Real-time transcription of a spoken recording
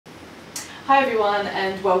Hi everyone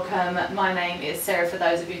and welcome. My name is Sarah for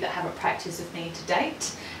those of you that haven't practiced with me to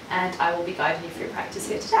date, and I will be guiding you through practice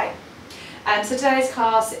here today. So today's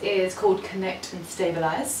class is called Connect and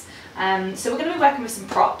Stabilise. So we're going to be working with some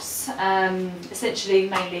props, essentially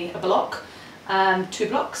mainly a block, 2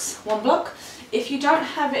 blocks, 1 block. If you don't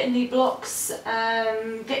have any blocks,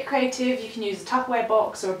 get creative. You can use a Tupperware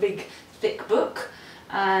box or a big thick book.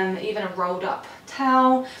 Even a rolled up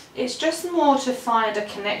towel. It's just more to find a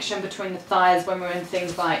connection between the thighs when we're in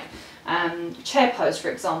things like chair pose, for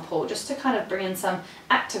example, just to kind of bring in some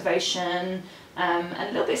activation and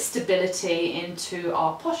a little bit of stability into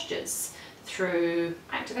our postures through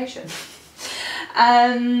activation.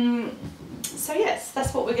 So yes,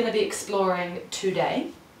 that's what we're going to be exploring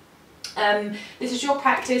today. This is your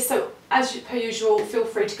practice, so as per usual, feel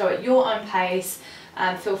free to go at your own pace.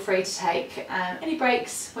 Feel free to take any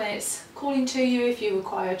breaks when it's calling to you. If you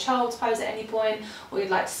require a child's pose at any point, or you'd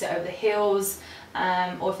like to sit over the heels,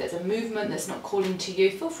 or if there's a movement that's not calling to you,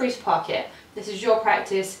 feel free to park it. This is your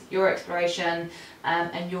practice, your exploration,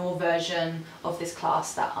 and your version of this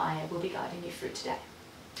class that I will be guiding you through today.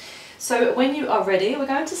 So when you are ready, we're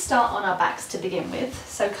going to start on our backs to begin with.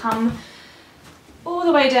 So come all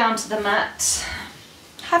the way down to the mat,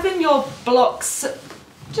 having your blocks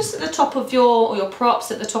just at the top of or your props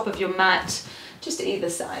at the top of your mat, just either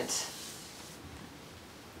side.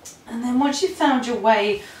 And then once you've found your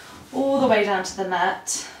way all the way down to the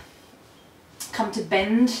mat, come to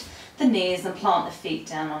bend the knees and plant the feet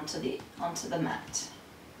down onto the mat.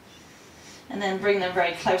 And then bring them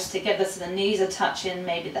very close together so the knees are touching,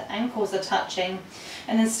 maybe the ankles are touching,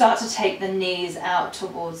 and then start to take the knees out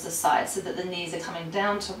towards the side so that the knees are coming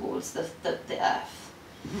down towards the earth.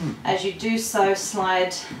 As you do so,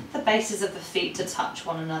 slide the bases of the feet to touch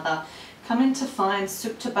one another. Come into find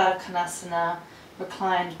Supta Baddha Konasana,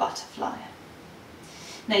 reclined butterfly.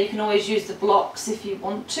 Now you can always use the blocks if you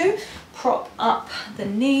want to. Prop up the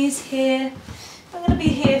knees here. I'm going to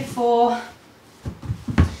be here for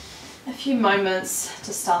a few moments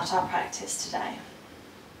to start our practice today.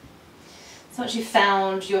 So once you've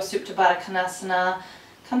found your Supta Baddha Konasana,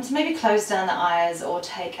 come to maybe close down the eyes or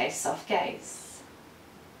take a soft gaze.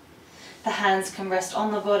 The hands can rest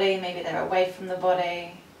on the body, maybe they're away from the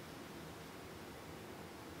body.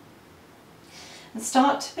 And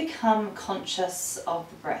start to become conscious of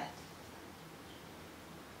the breath.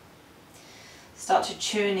 Start to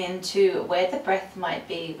tune into where the breath might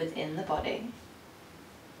be within the body.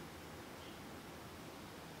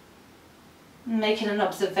 Making an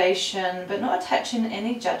observation, but not attaching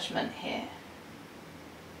any judgment here.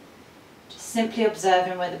 Just simply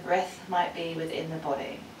observing where the breath might be within the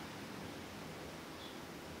body.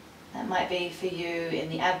 That might be for you in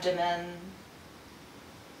the abdomen,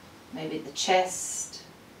 maybe the chest,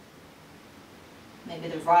 maybe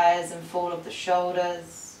the rise and fall of the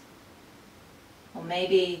shoulders, or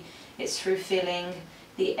maybe it's through feeling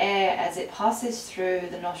the air as it passes through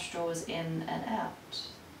the nostrils in and out.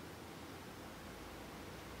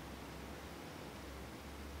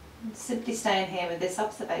 And simply staying here with this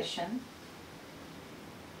observation.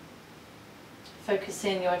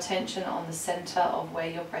 Focusing your attention on the center of where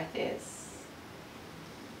your breath is.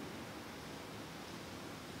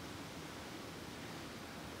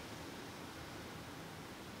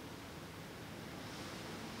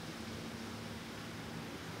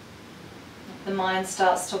 If the mind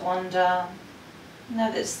starts to wander,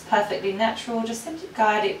 know that it's perfectly natural. Just simply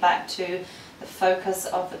guide it back to the focus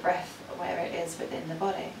of the breath where it is within the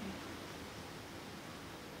body.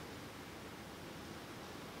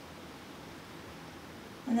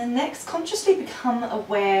 And then next, consciously become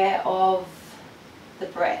aware of the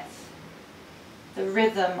breath, the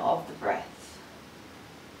rhythm of the breath.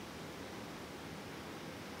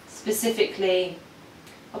 Specifically,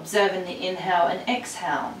 observing the inhale and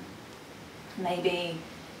exhale. Maybe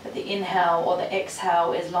that the inhale or the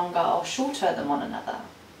exhale is longer or shorter than one another.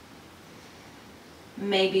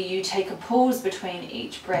 Maybe you take a pause between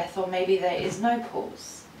each breath, or maybe there is no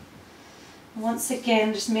pause. Once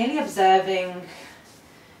again, just merely observing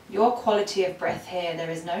your quality of breath here. There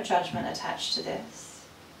is no judgment attached to this.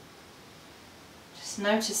 Just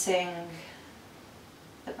noticing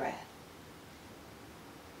the breath.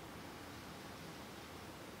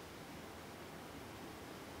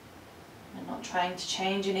 We're not trying to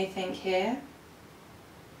change anything here.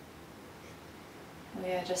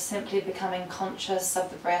 We are just simply becoming conscious of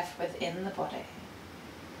the breath within the body.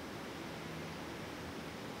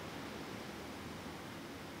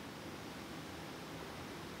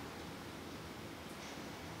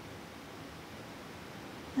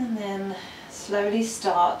 And then slowly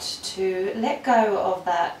start to let go of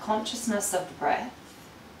that consciousness of the breath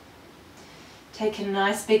Take a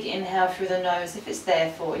nice big inhale through the nose if it's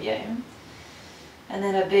there for you. And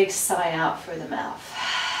then a big sigh out through the mouth.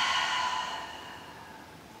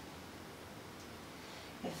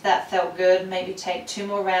 If that felt good, maybe take 2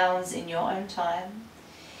 more rounds in your own time.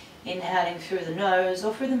 Inhaling through the nose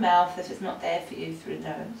or through the mouth if it's not there for you through the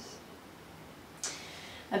nose.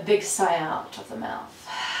 A big sigh out of the mouth.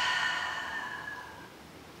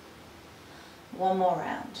 1 more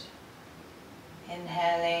round.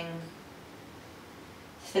 Inhaling,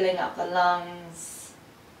 filling up the lungs.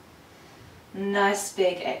 Nice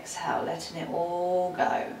big exhale, letting it all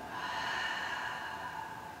go.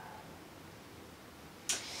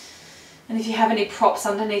 And if you have any props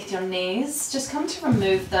underneath your knees, just come to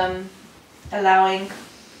remove them, allowing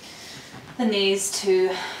the knees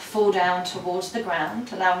to fall down towards the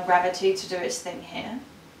ground, allowing gravity to do its thing here.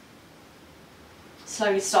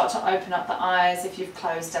 Slowly start to open up the eyes if you've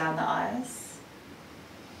closed down the eyes.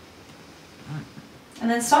 And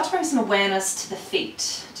then start to bring some awareness to the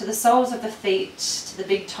feet, to the soles of the feet, to the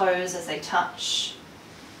big toes as they touch,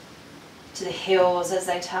 to the heels as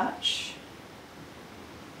they touch.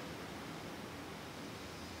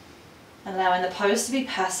 Allowing the pose to be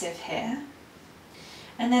passive here.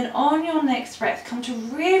 And then on your next breath, come to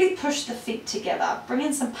really push the feet together. Bring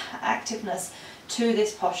in some activeness to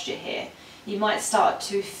this posture here. You might start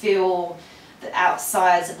to feel the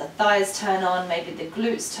outsides of the thighs turn on, maybe the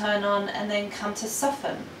glutes turn on, and then come to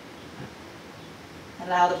soften.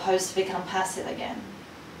 Allow the pose to become passive again.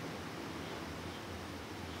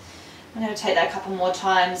 I'm going to take that a couple more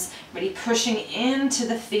times, really pushing into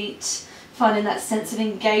the feet, finding that sense of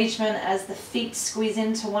engagement as the feet squeeze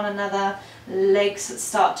into one another, legs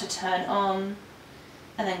start to turn on,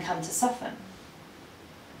 and then come to soften.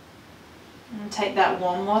 And take that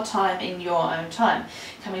one more time in your own time.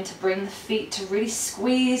 Coming to bring the feet to really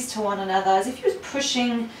squeeze to one another, as if you were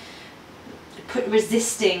pushing,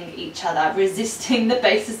 resisting each other, resisting the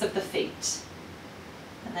bases of the feet.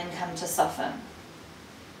 And then come to soften.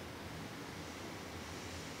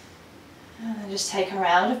 And then just take a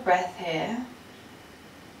round of breath here.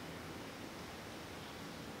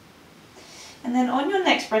 And then on your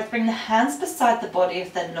next breath, bring the hands beside the body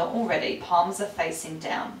if they're not already. Palms are facing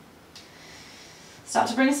down. Start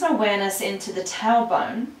to bring some awareness into the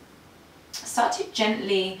tailbone. Start to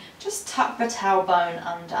gently just tuck the tailbone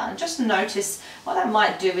under and just notice what that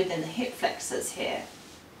might do within the hip flexors here.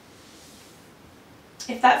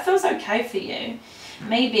 If that feels okay for you,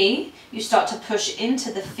 maybe you start to push into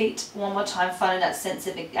the feet one more time, finding that sense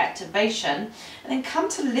of activation, and then come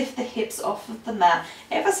to lift the hips off of the mat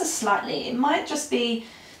ever so slightly. It might just be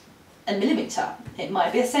a millimetre, it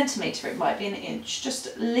might be a centimetre, it might be an inch.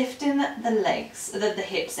 Just lifting the legs, the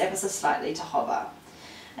hips ever so slightly to hover,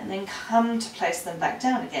 and then come to place them back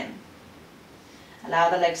down again. Allow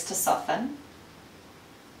the legs to soften.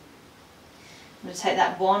 I'm going to take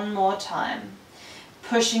that one more time.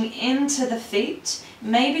 Pushing into the feet.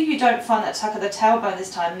 Maybe you don't find that tuck of the tailbone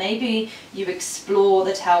this time. Maybe you explore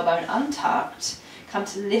the tailbone untucked. Come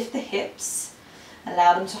to lift the hips.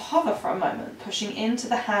 Allow them to hover for a moment. Pushing into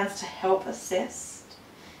the hands to help assist.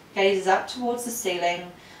 Gaze up towards the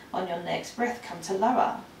ceiling. On your next breath, come to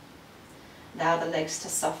lower. Allow the legs to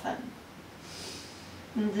soften.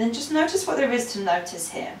 And then just notice what there is to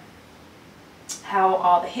notice here. How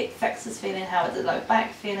are the hip flexors feeling? How is the low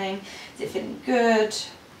back feeling? Is it feeling good? Is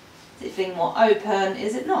it feeling more open?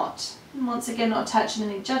 Is it not? And once again, not attaching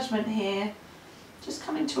any judgment here. Just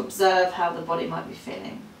coming to observe how the body might be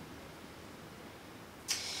feeling.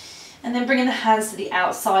 And then bringing the hands to the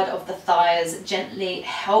outside of the thighs. Gently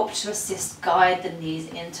help to assist, guide the knees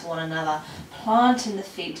into one another. Planting the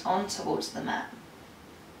feet on towards the mat.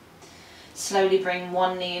 Slowly bring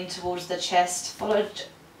one knee in towards the chest, followed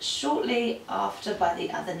shortly after by the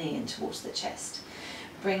other knee in towards the chest.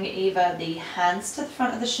 Bring either the hands to the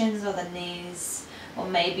front of the shins or the knees, or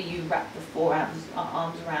maybe you wrap the forearms or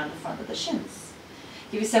arms around the front of the shins.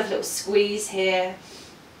 Give yourself a little squeeze here,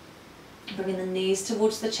 bringing the knees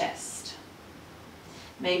towards the chest.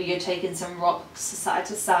 Maybe you're taking some rocks side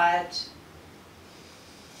to side.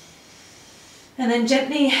 And then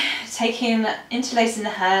gently interlacing the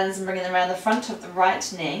hands and bringing them around the front of the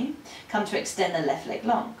right knee. Come to extend the left leg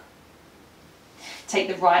long. Take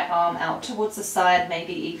the right arm out towards the side,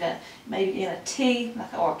 maybe in a T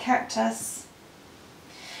or a cactus.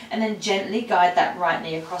 And then gently guide that right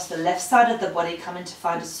knee across the left side of the body, coming to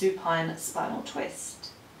find a supine spinal twist.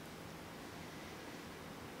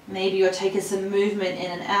 Maybe you're taking some movement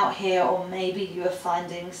in and out here, or maybe you are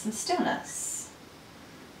finding some stillness.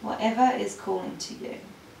 Whatever is calling to you.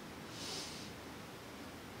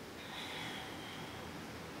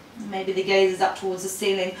 Maybe the gaze is up towards the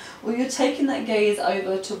ceiling, or you're taking that gaze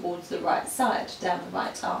over towards the right side, down the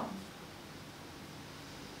right arm.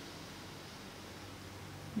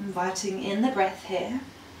 Inviting in the breath here.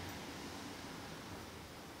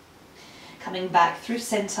 Coming back through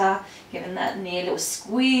center, giving that knee a little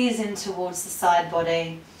squeeze in towards the side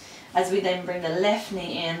body. As we then bring the left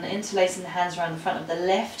knee in, interlacing the hands around the front of the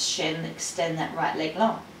left shin, extend that right leg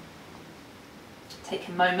long. Take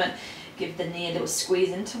a moment, give the knee a little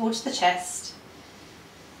squeeze in towards the chest.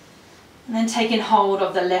 And then taking hold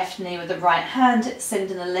of the left knee with the right hand,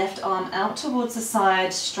 sending the left arm out towards the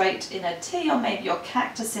side, straight in a T, or maybe your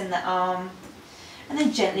cactus in the arm. And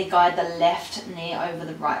then gently guide the left knee over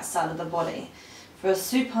the right side of the body for a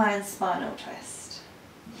supine spinal twist.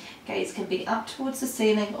 Gaze can be up towards the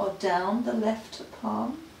ceiling or down the left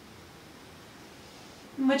palm.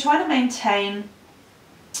 And we're trying to maintain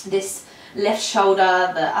this left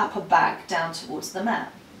shoulder, the upper back down towards the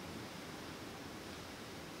mat.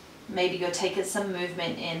 Maybe you're taking some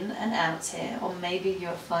movement in and out here, or maybe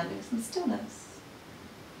you're finding some stillness.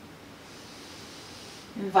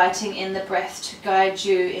 Inviting in the breath to guide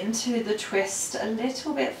you into the twist a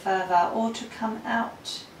little bit further, or to come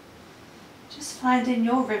out. Just finding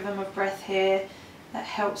your rhythm of breath here that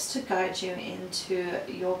helps to guide you into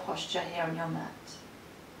your posture here on your mat.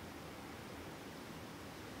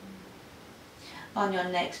 On your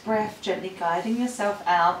next breath, gently guiding yourself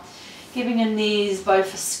out, giving your knees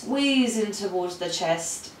both a squeeze in towards the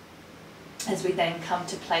chest, as we then come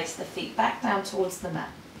to place the feet back down towards the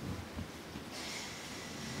mat.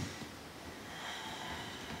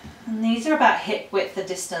 And these are about hip width the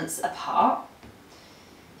distance apart.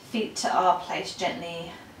 Feet are placed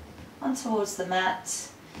gently on towards the mat.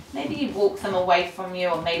 Maybe you walk them away from you,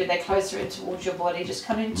 or maybe they're closer in towards your body, just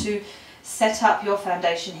coming to set up your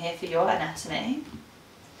foundation here for your anatomy.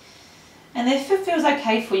 And if it feels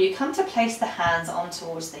okay for you, come to place the hands on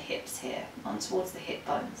towards the hips here, on towards the hip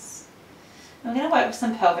bones. And we're going to work with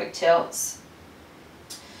some pelvic tilts.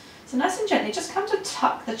 So nice and gently, just come to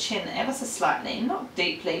tuck the chin ever so slightly, not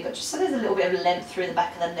deeply, but just so there's a little bit of length through the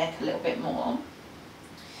back of the neck a little bit more.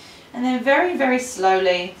 And then very, very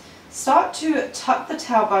slowly, start to tuck the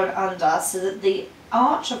tailbone under so that the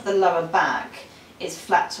arch of the lower back is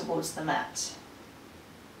flat towards the mat.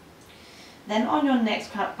 Then on your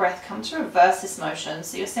next breath, come to reverse this motion.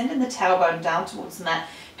 So you're sending the tailbone down towards the mat,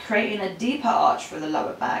 creating a deeper arch for the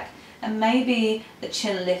lower back, and maybe the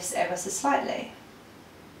chin lifts ever so slightly.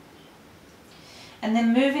 And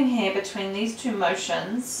then moving here between these two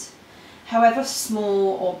motions, however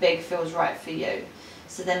small or big feels right for you.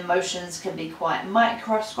 So then motions can be quite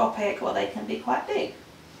microscopic, or they can be quite big.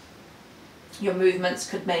 Your movements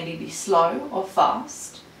could maybe be slow or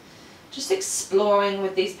fast. Just exploring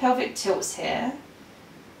with these pelvic tilts here,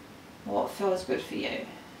 what feels good for you.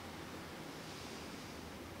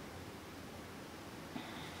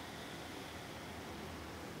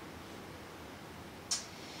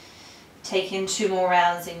 Take in 2 more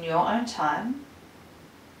rounds in your own time.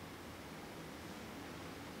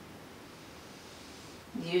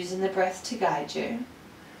 Using the breath to guide you.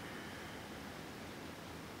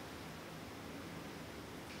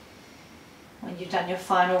 When you've done your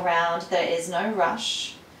final round, there is no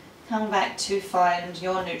rush. Come back to find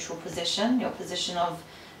your neutral position, your position of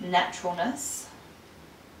naturalness.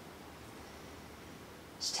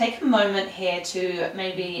 Just take a moment here to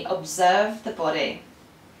maybe observe the body.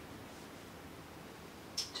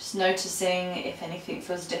 Just noticing if anything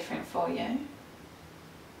feels different for you.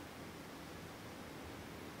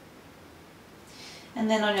 And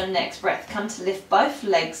then on your next breath, come to lift both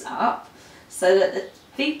legs up so that the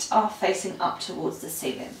feet are facing up towards the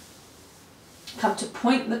ceiling. Come to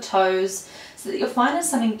point the toes so that you're finding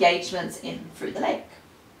some engagements in through the leg.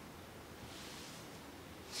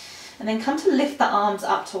 And then come to lift the arms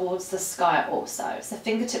up towards the sky also. So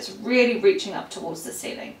fingertips really reaching up towards the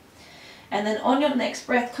ceiling. And then on your next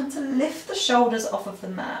breath, come to lift the shoulders off of the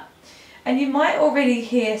mat. And you might already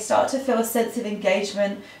here start to feel a sense of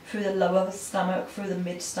engagement through the lower stomach, through the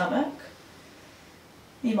mid stomach.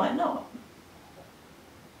 You might not.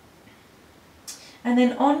 And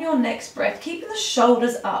then on your next breath, keeping the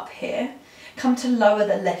shoulders up here, come to lower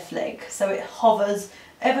the left leg so it hovers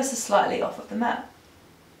ever so slightly off of the mat.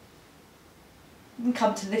 And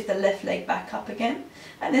come to lift the left leg back up again,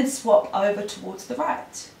 and then swap over towards the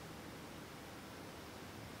right.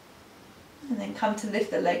 And then come to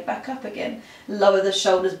lift the leg back up again. Lower the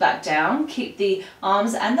shoulders back down, keep the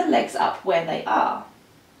arms and the legs up where they are.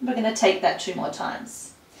 We're going to take that 2 more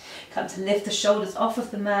times. Come to lift the shoulders off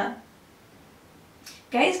of the mat.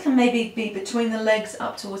 Gaze can maybe be between the legs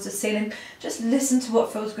up towards the ceiling. Just listen to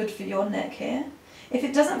what feels good for your neck here. If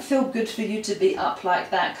it doesn't feel good for you to be up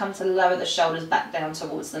like that, come to lower the shoulders back down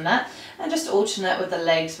towards the mat and just alternate with the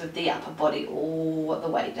legs with the upper body all the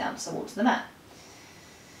way down towards the mat.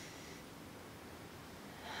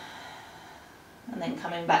 And then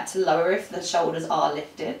coming back to lower if the shoulders are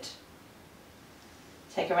lifted.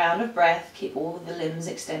 Take a round of breath, keep all the limbs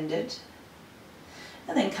extended.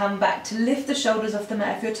 And then come back to lift the shoulders off the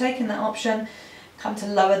mat. If you're taking that option, come to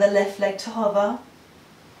lower the left leg to hover.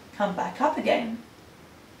 Come back up again.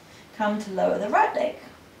 Come to lower the right leg.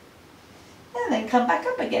 And then come back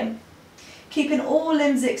up again. Keeping all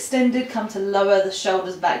limbs extended, come to lower the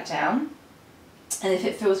shoulders back down. And if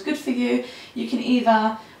it feels good for you, you can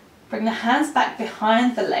either bring the hands back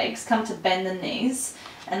behind the legs, come to bend the knees,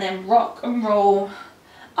 and then rock and roll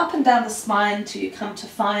up and down the spine till you come to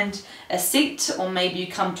find a seat, or maybe you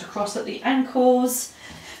come to cross at the ankles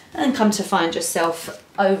and come to find yourself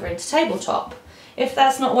over into tabletop. If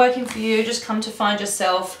that's not working for you, just come to find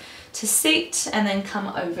yourself to seat and then come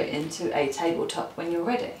over into a tabletop when you're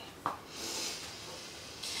ready.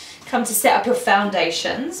 Come to set up your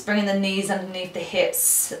foundations, bringing the knees underneath the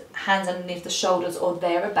hips, hands underneath the shoulders or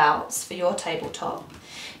thereabouts for your tabletop.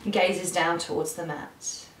 Gazes down towards the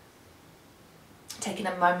mat. Taking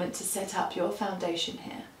a moment to set up your foundation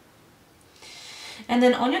here. And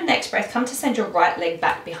then on your next breath, come to send your right leg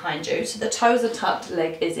back behind you so the toes are tucked,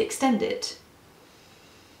 leg is extended.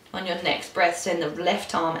 On your next breath, send the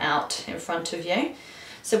left arm out in front of you.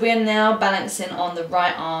 So we are now balancing on the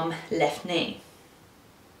right arm, left knee.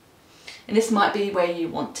 And this might be where you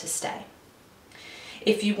want to stay.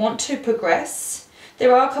 If you want to progress,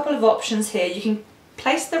 there are a couple of options here. You can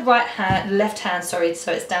place the left hand, so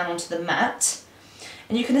it's down onto the mat.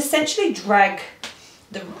 And you can essentially drag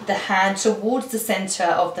the hand towards the center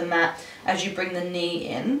of the mat as you bring the knee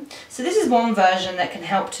in. So this is one version that can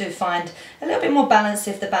help to find a little bit more balance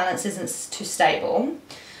if the balance isn't too stable.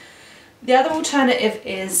 The other alternative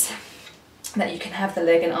is that you can have the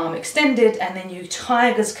leg and arm extended and then you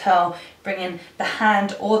tiger's curl, bringing the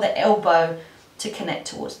hand or the elbow to connect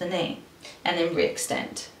towards the knee and then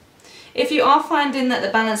re-extend. If you are finding that the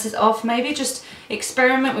balance is off, maybe just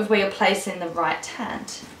experiment with where you're placing the right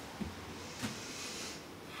hand.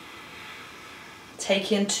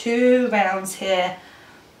 Taking 2 rounds here,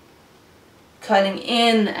 curling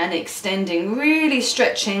in and extending, really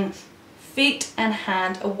stretching feet and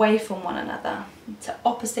hand away from one another to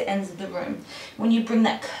opposite ends of the room. When you bring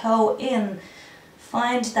that curl in,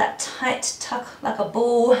 find that tight tuck like a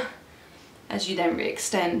ball as you then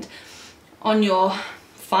re-extend. On your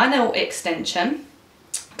final extension,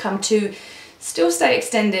 come to still stay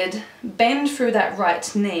extended, bend through that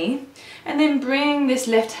right knee, and then bring this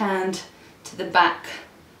left hand to the back.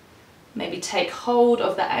 Maybe take hold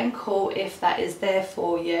of the ankle if that is there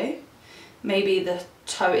for you. Maybe the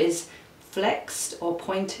toe is flexed or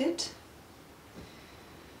pointed.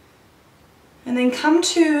 And then come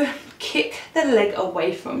to kick the leg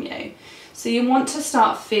away from you. So you want to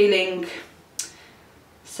start feeling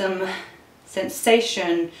some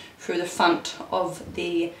sensation through the front of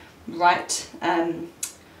the right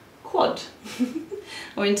quad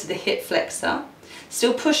or into the hip flexor,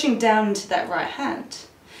 still pushing down into that right hand.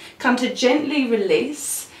 Come to gently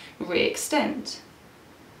release, re-extend,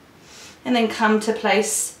 and then come to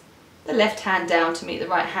place the left hand down to meet the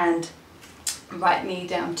right hand, right knee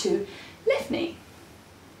down to left knee.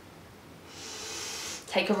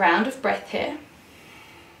 Take a round of breath here.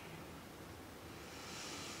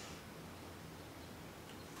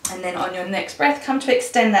 And then on your next breath, come to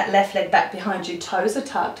extend that left leg back behind you, toes are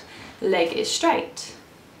tucked, leg is straight.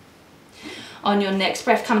 On your next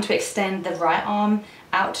breath, come to extend the right arm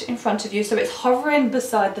out in front of you so it's hovering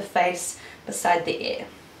beside the face, beside the ear.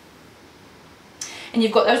 And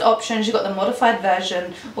you've got those options, you've got the modified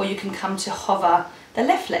version, or you can come to hover the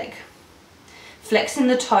left leg. Flexing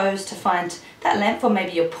the toes to find that length, or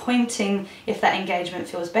maybe you're pointing if that engagement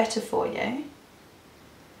feels better for you.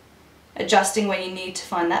 Adjusting when you need to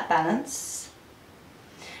find that balance.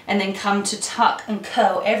 And then come to tuck and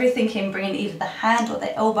curl everything in, bringing either the hand or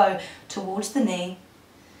the elbow towards the knee.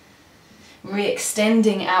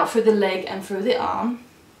 Re-extending out through the leg and through the arm.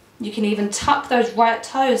 You can even tuck those right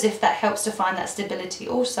toes if that helps to find that stability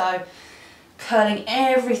also. Curling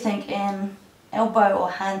everything in, elbow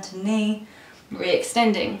or hand to knee,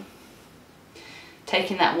 re-extending.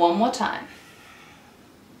 Taking that one more time.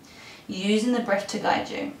 Using the breath to guide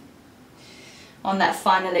you. On that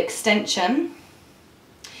final extension,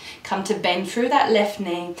 come to bend through that left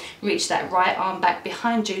knee, reach that right arm back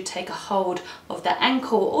behind you, take a hold of the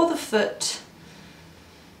ankle or the foot.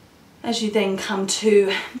 As you then come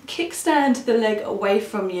to kickstand the leg away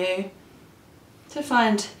from you to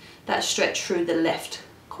find that stretch through the left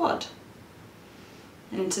quad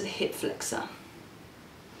and into the hip flexor.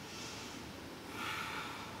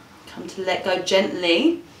 Come to let go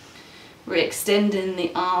gently, re-extending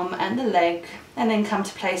the arm and the leg, and then come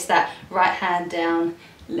to place that right hand down,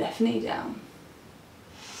 left knee down.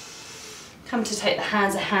 Come to take the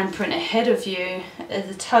hands a handprint ahead of you as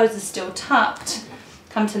the toes are still tucked.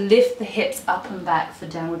 Come to lift the hips up and back for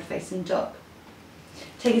downward facing dog.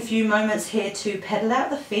 Take a few moments here to pedal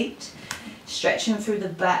out the feet, stretching through the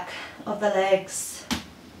back of the legs.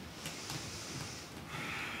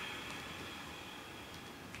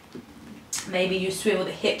 Maybe you swivel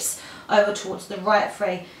the hips over towards the right for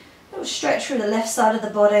a little stretch through the left side of the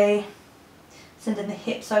body. Sending the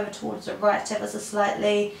hips over towards the right ever so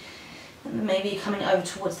slightly. And then maybe you're coming over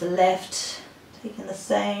towards the left, taking the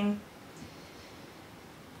same.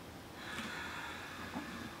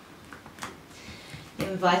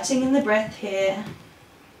 Inviting in the breath here.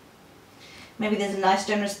 Maybe there's a nice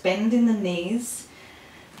generous bend in the knees.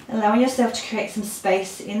 Allowing yourself to create some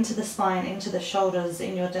space into the spine, into the shoulders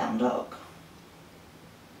in your down dog.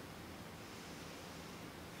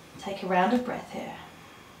 Take a round of breath here.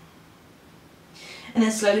 And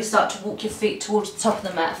then slowly start to walk your feet towards the top of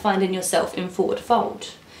the mat, finding yourself in forward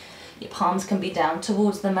fold. Your palms can be down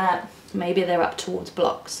towards the mat, maybe they're up towards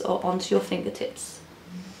blocks or onto your fingertips.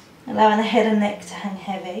 Allowing the head and neck to hang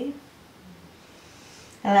heavy.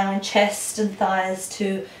 Allowing chest and thighs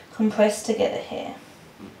to compress together here.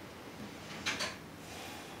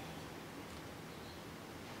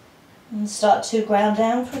 And start to ground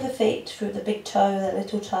down through the feet, through the big toe, the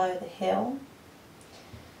little toe, the heel.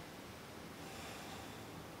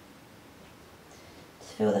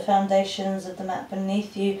 Feel the foundations of the mat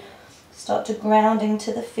beneath you. Start to ground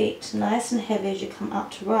into the feet, nice and heavy as you come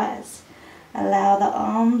up to rise. Allow the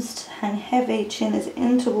arms to hang heavy, chin is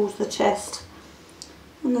in towards the chest.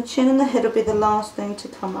 And the chin and the head will be the last thing to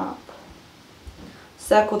come up.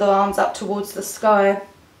 Circle the arms up towards the sky.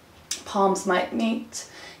 Palms might meet,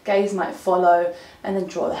 gaze might follow, and then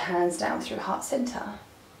draw the hands down through heart center.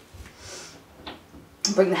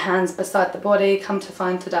 Bring the hands beside the body, come to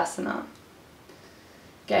find Tadasana.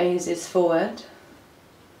 Gaze is forward,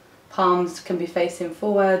 palms can be facing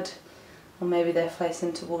forward, or maybe they're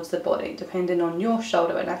facing towards the body, depending on your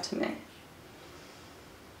shoulder anatomy.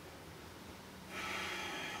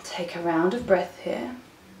 Take a round of breath here.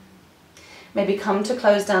 Maybe come to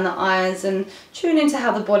close down the eyes and tune into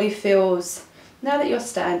how the body feels now that you're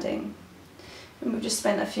standing. And we've just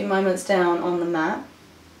spent a few moments down on the mat,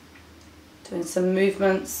 doing some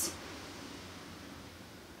movements.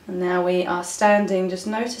 And now we are standing, just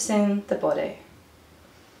noticing the body.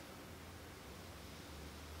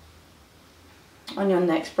 On your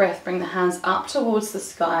next breath, bring the hands up towards the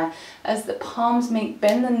sky. As the palms meet,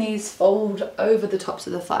 bend the knees, fold over the tops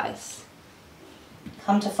of the thighs.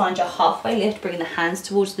 Come to find your halfway lift, bring the hands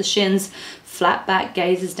towards the shins, flat back,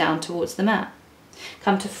 gazes down towards the mat.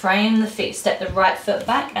 Come to frame the feet, step the right foot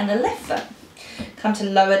back and the left foot. Come to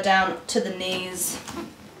lower down to the knees,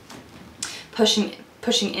 pushing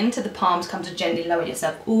into the palms. Come to gently lower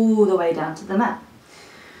yourself all the way down to the mat.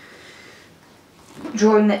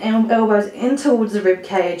 Drawing the elbows in towards the rib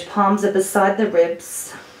cage, palms are beside the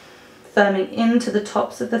ribs, firming into the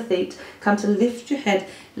tops of the feet. Come to lift your head,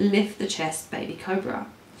 lift the chest, baby cobra.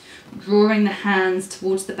 Drawing the hands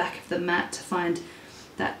towards the back of the mat to find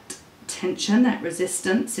that tension, that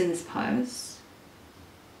resistance in this pose.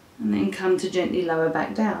 And then come to gently lower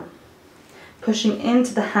back down. Pushing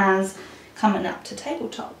into the hands, coming up to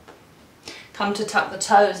tabletop. Come to tuck the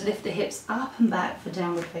toes, lift the hips up and back for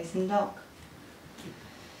downward facing dog.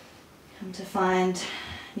 Come to find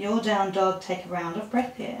your down dog, take a round of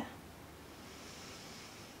breath here.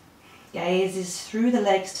 Gaze is through the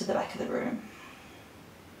legs to the back of the room.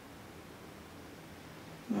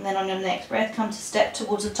 And then on your next breath, come to step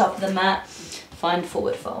towards the top of the mat, find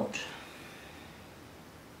forward fold.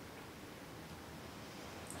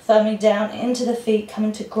 Firming down into the feet,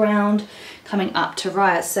 coming to ground, coming up to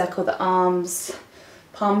rise, circle the arms,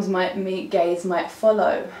 palms might meet, gaze might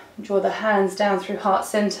follow. Draw the hands down through heart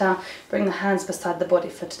center, bring the hands beside the body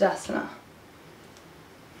for Tadasana.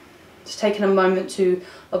 Just taking a moment to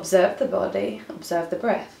observe the body, observe the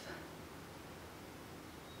breath.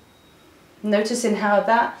 Noticing how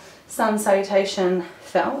that sun salutation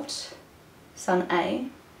felt, sun A.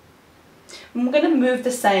 And we're going to move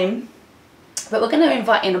the same, but we're going to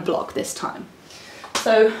invite in a block this time.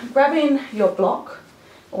 So grabbing your block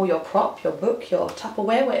or your prop, your book, your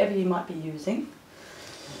Tupperware, whatever you might be using.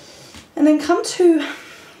 And then come to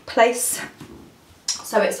place,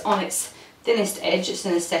 so it's on its thinnest edge, it's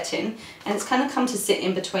in a setting, and it's kind of come to sit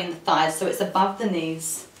in between the thighs, so it's above the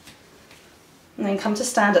knees. And then come to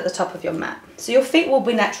stand at the top of your mat. So your feet will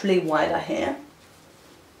be naturally wider here.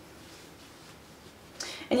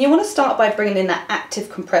 And you want to start by bringing in that active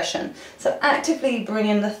compression. So actively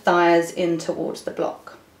bringing the thighs in towards the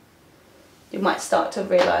block. You might start to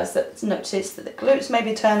realise that, notice that the glutes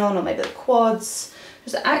maybe turn on, or maybe the quads.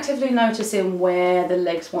 Just actively noticing where the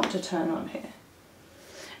legs want to turn on here.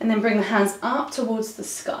 And then bring the hands up towards the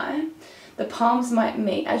sky. The palms might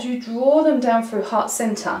meet. As you draw them down through heart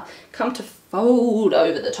center, come to fold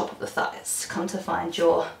over the top of the thighs. Come to find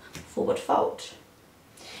your forward fold.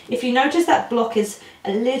 If you notice that block is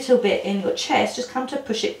a little bit in your chest, just come to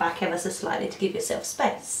push it back ever so slightly to give yourself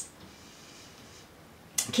space.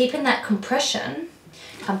 Keeping that compression,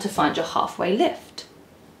 come to find your halfway lift.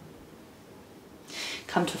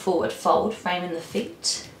 Come to forward fold, framing the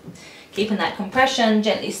feet. Keeping that compression,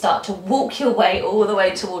 gently start to walk your way all the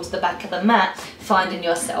way towards the back of the mat, finding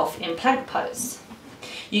yourself in plank pose.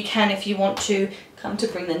 You can, if you want to, come to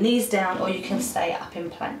bring the knees down, or you can stay up in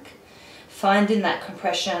plank. Finding that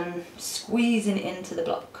compression, squeezing into the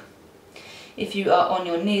block. If you are on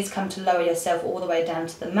your knees, come to lower yourself all the way down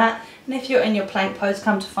to the mat. And if you're in your plank pose,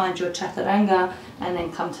 come to find your chaturanga, and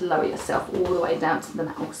then come to lower yourself all the way down to the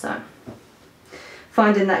mat also.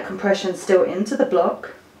 Finding that compression still into the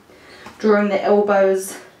block. Drawing the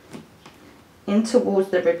elbows in towards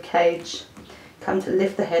the rib cage. Come to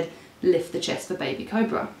lift the head, lift the chest for baby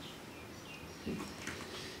cobra.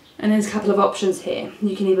 And there's a couple of options here.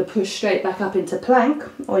 You can either push straight back up into plank,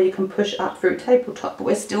 or you can push up through tabletop, but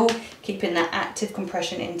we're still keeping that active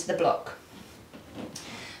compression into the block.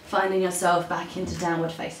 Finding yourself back into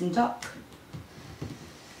downward facing dog.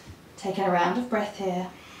 Taking a round of breath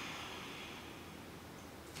here.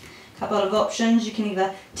 Couple of options. You can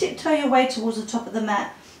either tiptoe your way towards the top of the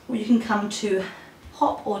mat, or you can come to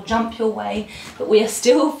hop or jump your way, but we are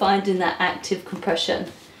still finding that active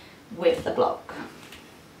compression with the block.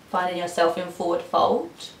 Finding yourself in forward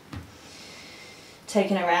fold.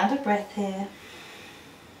 Taking a round of breath here.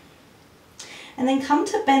 And then come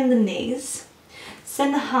to bend the knees.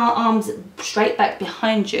 Send the arms straight back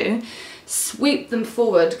behind you. Sweep them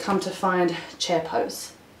forward, come to find chair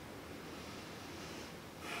pose.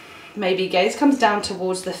 Maybe gaze comes down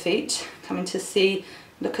towards the feet, coming to see,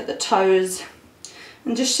 look at the toes,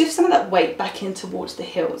 and just shift some of that weight back in towards the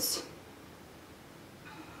heels.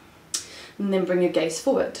 And then bring your gaze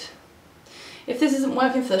forward. If this isn't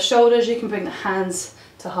working for the shoulders, you can bring the hands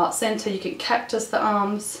to heart center. You can cactus the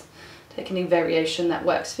arms, take any variation that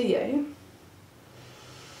works for you.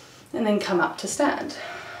 And then come up to stand.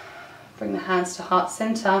 Bring the hands to heart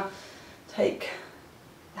center. Take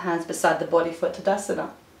the hands beside the body for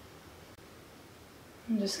Tadasana.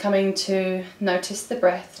 I'm just coming to notice the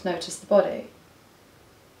breath, notice the body.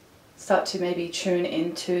 Start to maybe tune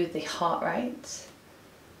into the heart rate.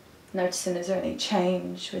 Noticing, is there any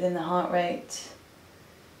change within the heart rate?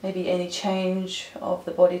 Maybe any change of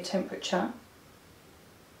the body temperature.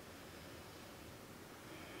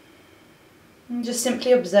 And just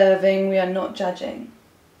simply observing, we are not judging.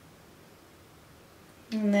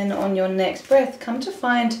 And then on your next breath, come to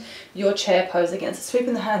find your chair pose again. So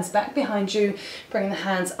sweeping the hands back behind you, bringing the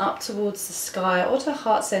hands up towards the sky or to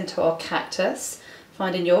heart center or cactus,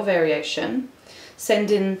 finding your variation.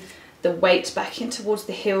 Sending the weight back in towards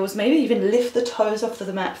the heels, maybe even lift the toes off of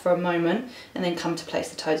the mat for a moment and then come to place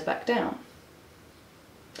the toes back down.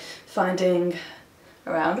 Finding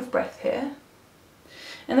a round of breath here.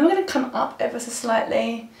 And then we're going to come up ever so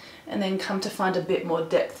slightly and then come to find a bit more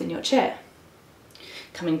depth in your chair.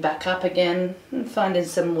 Coming back up again and finding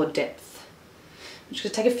some more depth. I'm just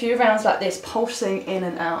going to take a few rounds like this, pulsing in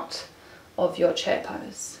and out of your chair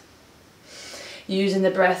pose. Using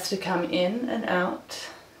the breath to come in and out.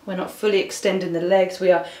 We're not fully extending the legs,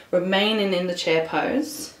 we are remaining in the chair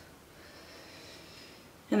pose.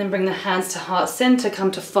 And then bring the hands to heart center,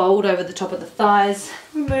 come to fold over the top of the thighs.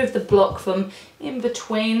 Remove the block from in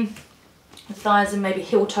between the thighs and maybe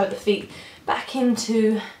heel toe the feet back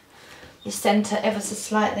into the center ever so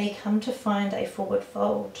slightly. Come to find a forward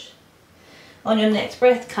fold. On your next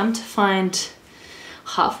breath, come to find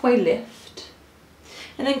halfway lift.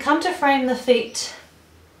 And then come to frame the feet.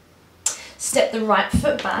 Step the right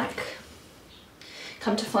foot back.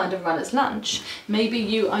 Come to find a runner's lunge. Maybe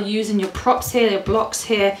you are using your props here, your blocks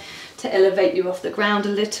here, to elevate you off the ground a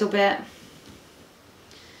little bit.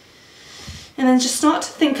 And then just start to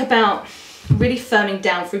think about really firming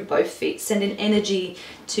down through both feet, sending energy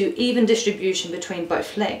to even distribution between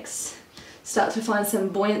both legs. Start to find some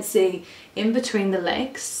buoyancy in between the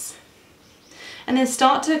legs. And then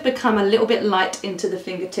start to become a little bit light into the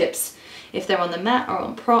fingertips if they're on the mat or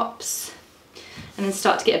on props. and then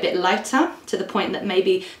start to get a bit lighter to the point that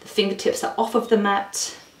maybe the fingertips are off of the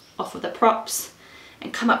mat, off of the props,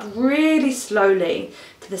 and come up really slowly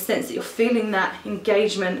to the sense that you're feeling that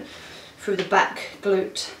engagement through the back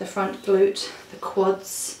glute, the front glute, the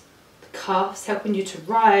quads, the calves, helping you to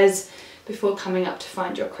rise before coming up to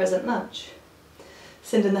find your crescent lunge.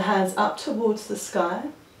 Sending the hands up towards the sky,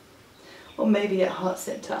 or maybe at heart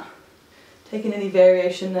center. Taking any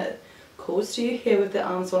variation that calls to you here with the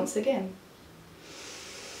arms once again.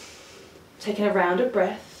 Taking a round of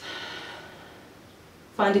breath.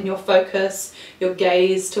 Finding your focus, your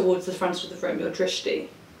gaze towards the front of the room, your drishti.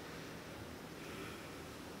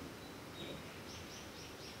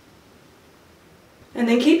 And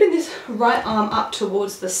then keeping this right arm up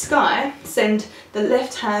towards the sky, send the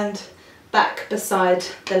left hand back beside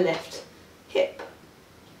the left hip.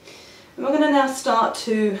 And we're going to now start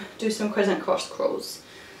to do some crescent cross crawls.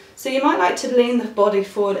 So you might like to lean the body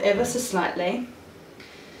forward ever so slightly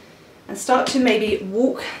and start to maybe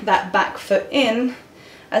walk that back foot in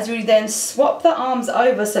as we then swap the arms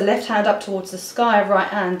over, so left hand up towards the sky, right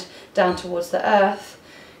hand down towards the earth.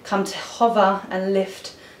 Come to hover and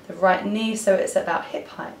lift the right knee so it's about hip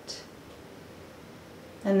height.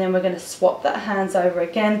 And then we're going to swap that hands over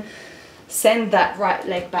again. Send that right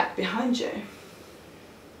leg back behind you.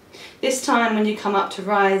 This time when you come up to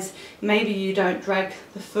rise, maybe you don't drag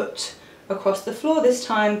the foot across the floor. This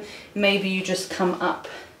time maybe you just come up,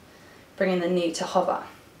 bringing the knee to hover.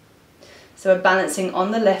 So we're balancing on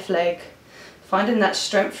the left leg, finding that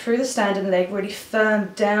strength through the standing leg, really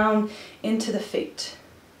firm down into the feet.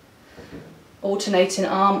 Alternating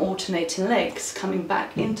arm, alternating legs, coming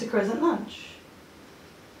back into crescent lunge.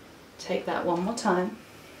 Take that one more time.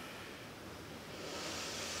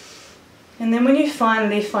 And then when you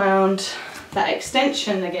finally found that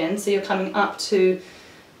extension again, so you're coming up to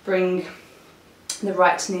bring the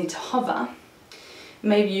right knee to hover,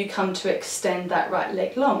 maybe you come to extend that right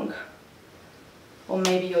leg long, or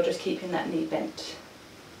maybe you're just keeping that knee bent.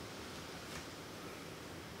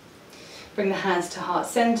 Bring the hands to heart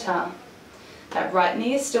center. That right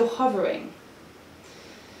knee is still hovering.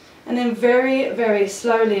 And then very, very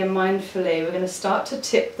slowly and mindfully, we're going to start to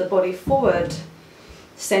tip the body forward,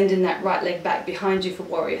 sending that right leg back behind you for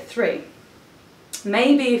warrior three.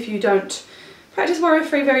 Maybe if you don't practice warrior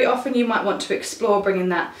three very often, you might want to explore bringing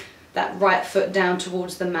that right foot down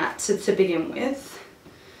towards the mat to begin with.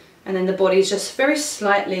 And then the body is just very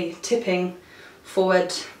slightly tipping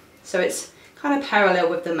forward, so it's kind of parallel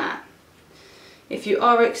with the mat. If you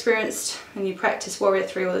are experienced and you practice warrior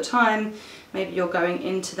three all the time, maybe you're going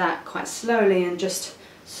into that quite slowly and just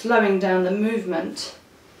slowing down the movement.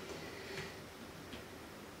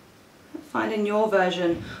 Finding your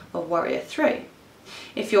version of warrior three.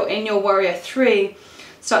 If you're in your warrior three,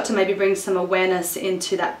 start to maybe bring some awareness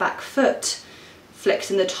into that back foot,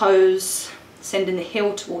 flexing the toes, sending the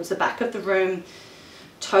heel towards the back of the room,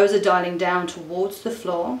 toes are dialing down towards the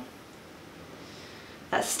floor.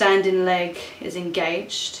 That standing leg is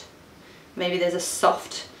engaged. Maybe there's a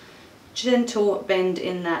soft, gentle bend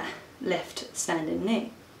in that left standing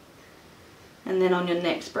knee. And then on your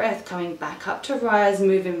next breath, coming back up to rise,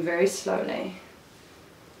 moving very slowly.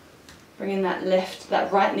 Bringing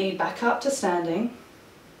that right knee back up to standing.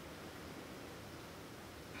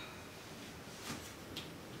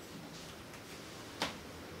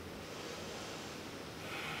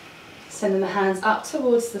 Sending the hands up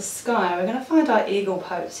towards the sky. We're going to find our eagle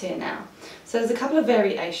pose here now. So there's a couple of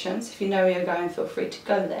variations. If you know where you're going, feel free to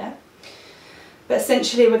go there. But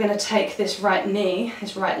essentially we're going to take this right knee,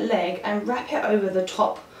 this right leg, and wrap it over the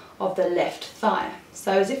top of the left thigh.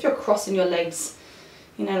 So as if you're crossing your legs,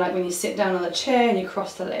 you know, like when you sit down on the chair and you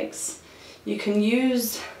cross the legs. You can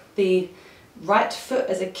use the right foot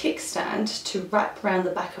as a kickstand to wrap around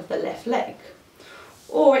the back of the left leg.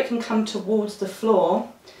 Or it can come towards the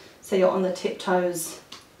floor, so you're on the tiptoes.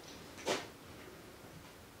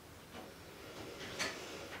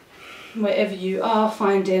 Wherever you are,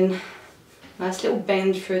 finding a nice little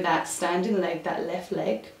bend through that standing leg, that left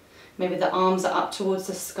leg. Maybe the arms are up towards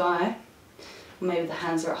the sky, or maybe the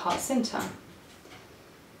hands are at heart center.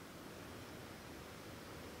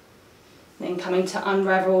 Then coming to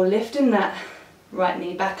unravel, lifting that right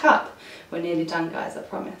knee back up. We're nearly done, guys, I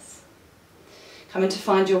promise. Coming to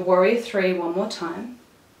find your warrior three one more time.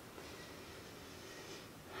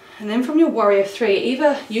 And then from your warrior three,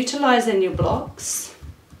 either utilising your blocks,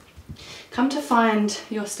 come to find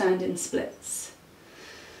your standing splits.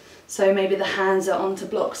 So maybe the hands are onto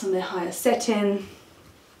blocks on their higher setting,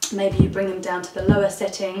 maybe you bring them down to the lower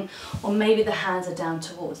setting, or maybe the hands are down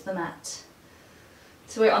towards the mat.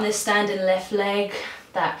 So we're on this standing left leg.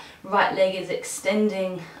 That right leg is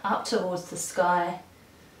extending up towards the sky.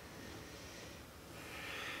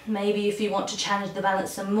 Maybe if you want to challenge the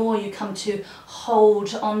balance some more, you come to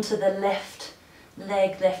hold onto the left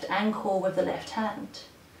leg, left ankle with the left hand.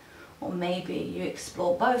 Or maybe you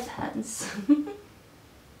explore both hands.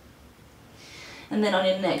 And then on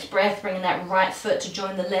your next breath, bringing that right foot to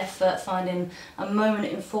join the left foot, finding a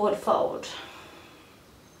moment in forward fold.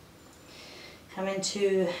 Coming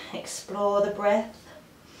to explore the breath.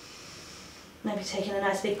 Maybe taking a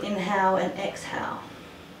nice big inhale and exhale.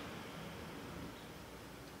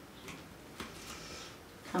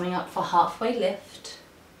 Coming up for halfway lift.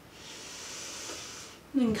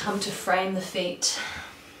 And come to frame the feet.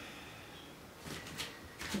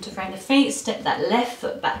 Come to frame the feet, step that left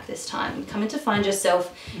foot back this time. Coming to find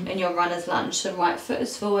yourself in your runner's lunge. So right foot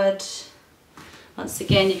is forward. Once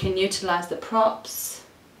again, you can utilise the props.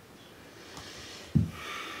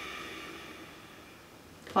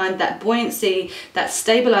 Find that buoyancy, that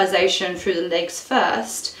stabilisation through the legs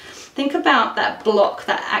first. Think about that block,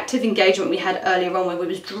 that active engagement we had earlier on where we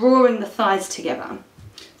was drawing the thighs together.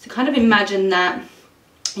 So kind of imagine that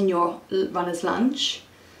in your runner's lunge.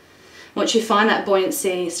 Once you find that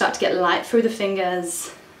buoyancy, start to get light through the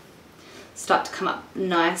fingers, start to come up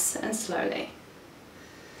nice and slowly.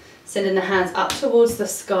 Sending the hands up towards the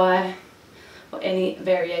sky or any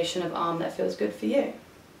variation of arm that feels good for you.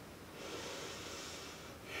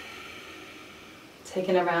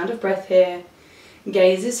 Taking a round of breath here,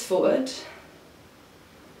 gaze is forward.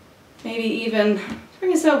 Maybe even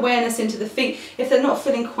bringing some awareness into the feet. If they're not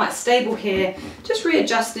feeling quite stable here, just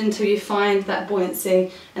readjust until you find that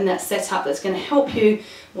buoyancy and that setup that's going to help you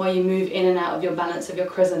while you move in and out of your balance of your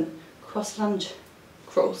crescent cross lunge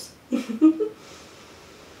crawls.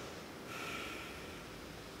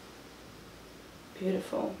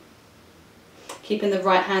 Beautiful. Keeping the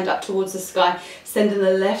right hand up towards the sky, sending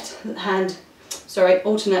the left hand,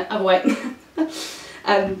 alternate other way.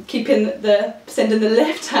 Sending the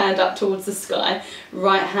left hand up towards the sky,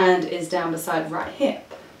 right hand is down beside right hip.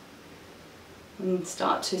 And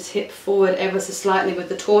start to tip forward ever so slightly with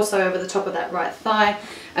the torso over the top of that right thigh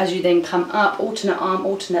as you then come up, alternate arm,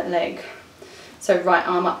 alternate leg. So right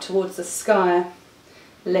arm up towards the sky,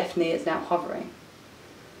 left knee is now hovering.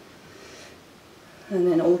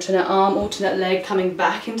 And then alternate arm, alternate leg coming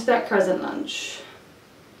back into that crescent lunge.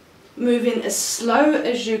 Moving as slow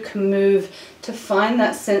as you can move to find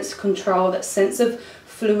that sense of control, that sense of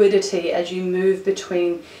fluidity as you move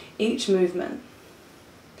between each movement.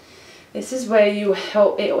 This is where it will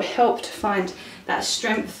help to find that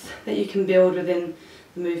strength that you can build within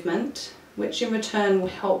the movement, which in return will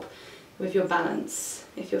help with your balance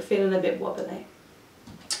if you're feeling a bit wobbly.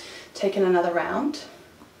 Taking another round.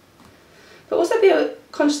 But also be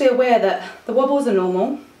consciously aware that the wobbles are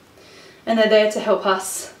normal and they're there to help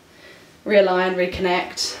us realign,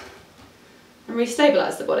 reconnect, and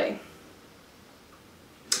restabilize the body.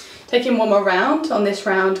 Taking one more round. On this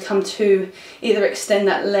round, come to either extend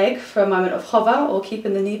that leg for a moment of hover or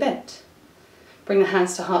keeping the knee bent. Bring the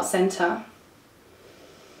hands to heart center.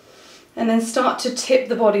 And then start to tip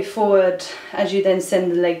the body forward as you then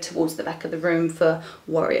send the leg towards the back of the room for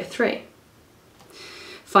Warrior 3.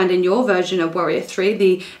 Finding your version of Warrior 3,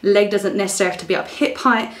 the leg doesn't necessarily have to be up hip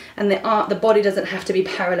height and the body doesn't have to be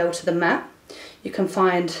parallel to the mat. You can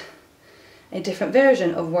find a different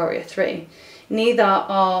version of Warrior 3. Neither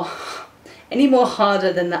are any more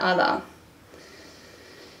harder than the other.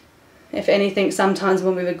 If anything, sometimes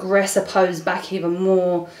when we regress a pose back even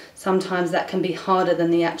more, sometimes that can be harder than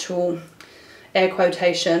the actual, air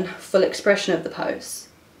quotation, full expression of the pose.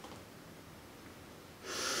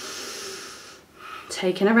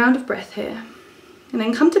 Taking a round of breath here. And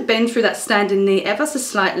then come to bend through that standing knee ever so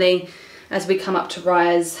slightly as we come up to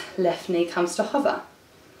rise. Left knee comes to hover.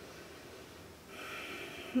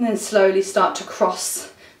 And then slowly start to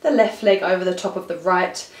cross the left leg over the top of the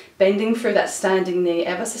right, bending through that standing knee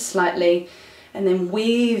ever so slightly, and then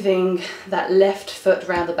weaving that left foot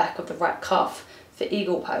around the back of the right calf for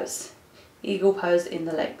eagle pose. Eagle pose in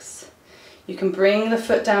the legs. You can bring the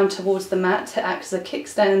foot down towards the mat to act as a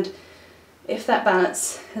kickstand if that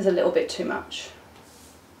balance is a little bit too much.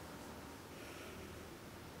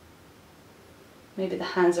 Maybe the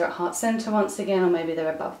hands are at heart center once again, or maybe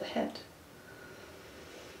they're above the head.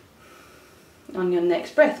 On your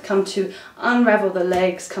next breath, come to unravel the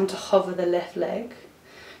legs, come to hover the left leg.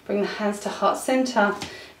 Bring the hands to heart center,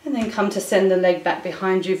 and then come to send the leg back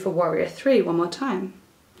behind you for Warrior 3 one more time.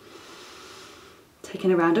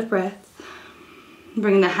 Taking a round of breath.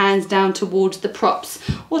 Bringing the hands down towards the props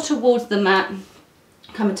or towards the mat.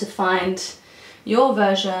 Coming to find your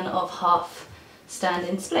version of half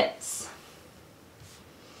standing splits.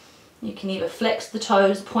 You can either flex the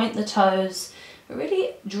toes, point the toes,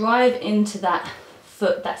 really drive into that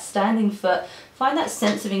foot, that standing foot. Find that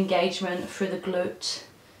sense of engagement through the glute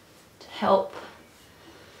to help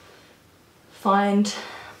find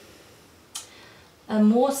a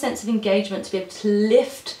more sense of engagement to be able to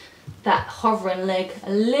lift that hovering leg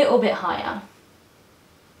a little bit higher.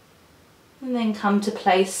 And then come to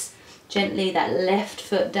place gently that left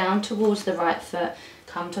foot down towards the right foot.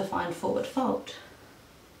 Come to find forward fold.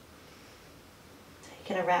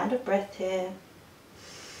 Taking a round of breath here.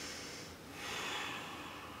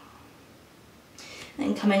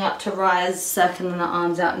 Then coming up to rise, circling the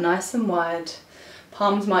arms out nice and wide.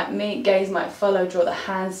 Palms might meet, gaze might follow. Draw the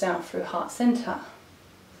hands down through heart center.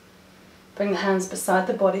 Bring the hands beside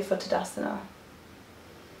the body for Tadasana.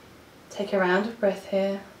 Take a round of breath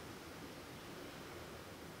here.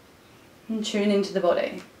 And tune into the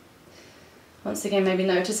body. Once again, maybe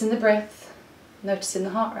noticing the breath, noticing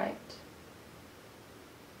the heart rate.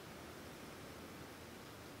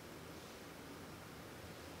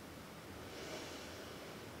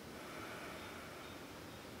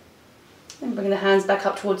 And bring the hands back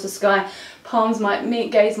up towards the sky. Palms might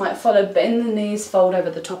meet, gaze might follow. Bend the knees, fold over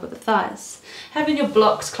the top of the thighs. Having your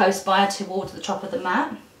blocks close by towards the top of the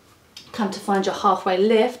mat. Come to find your halfway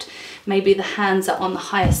lift. Maybe the hands are on the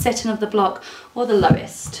highest setting of the block or the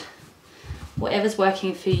lowest. Whatever's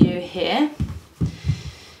working for you here.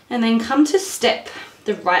 And then come to step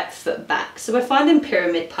the right foot back. So we're finding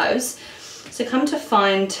pyramid pose. So come to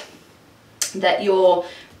find that your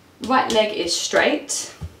right leg is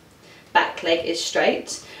straight. Back leg is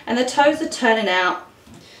straight and the toes are turning out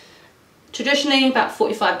traditionally about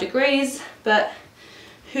 45 degrees, but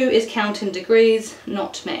who is counting degrees?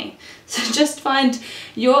 Not me. So just find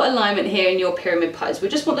your alignment here in your pyramid pose. We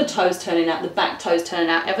just want the toes turning out, the back toes turning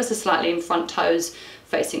out ever so slightly, and front toes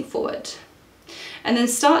facing forward. And then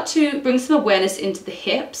start to bring some awareness into the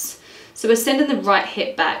hips. So we're sending the right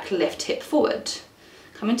hip back, left hip forward.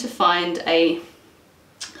 Coming to find a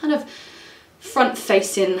kind of front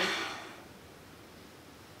facing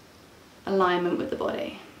alignment with the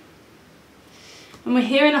body. And we're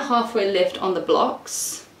here in a halfway lift on the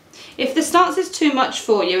blocks. If the stance is too much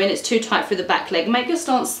for you and it's too tight through the back leg, make your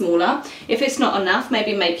stance smaller. If it's not enough,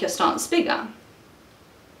 maybe make your stance bigger.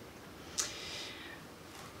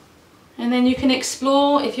 And then you can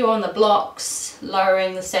explore, if you're on the blocks,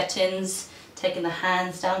 lowering the settings, taking the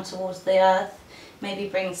hands down towards the earth, maybe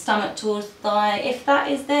bring the stomach towards the thigh, if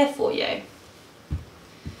that is there for you.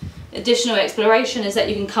 Additional exploration is that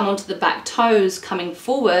you can come onto the back toes coming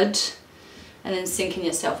forward and then sinking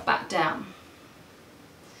yourself back down.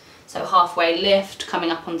 So halfway lift,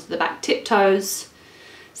 coming up onto the back tiptoes,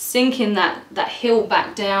 sinking that heel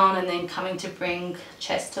back down and then coming to bring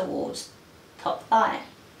chest towards top thigh.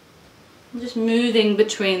 I'm just moving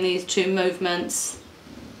between these two movements.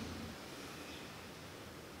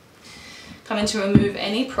 Coming to remove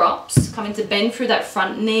any props, coming to bend through that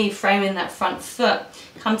front knee, framing that front foot.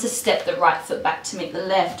 Come to step the right foot back to meet the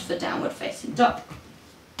left for downward facing dog.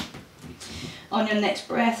 On your next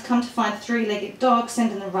breath, come to find three-legged dog,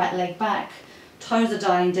 sending the right leg back. Toes are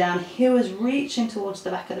dialing down, heel is reaching towards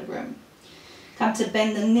the back of the room. Come to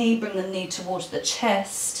bend the knee, bring the knee towards the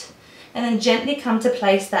chest, and then gently come to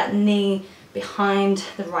place that knee behind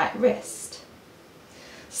the right wrist.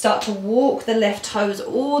 Start to walk the left toes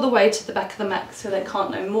all the way to the back of the mat so they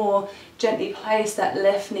can't no more. Gently place that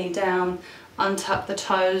left knee down, untuck the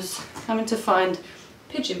toes, coming to find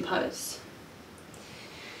pigeon pose.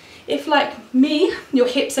 If, like me, your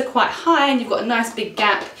hips are quite high and you've got a nice big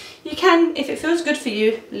gap, you can, if it feels good for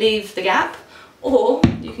you, leave the gap, or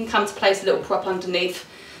you can come to place a little prop underneath,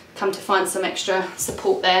 come to find some extra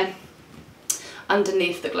support there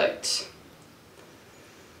underneath the glute.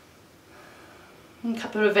 A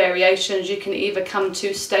couple of variations, you can either come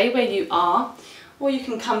to stay where you are, or you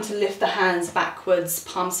can come to lift the hands backwards,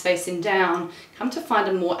 palms facing down, come to find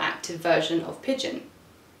a more active version of pigeon.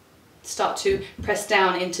 Start to press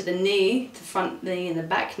down into the knee, the front knee and the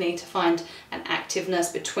back knee to find an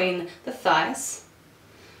activeness between the thighs,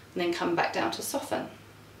 and then come back down to soften.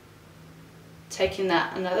 Taking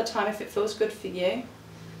that another time if it feels good for you,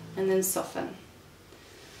 and then soften.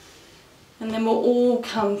 And then we'll all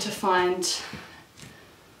come to find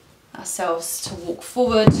ourselves to walk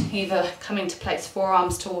forward, either coming to place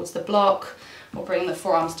forearms towards the block, or bring the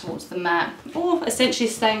forearms towards the mat, or essentially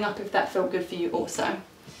staying up if that felt good for you also.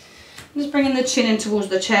 Just bringing the chin in towards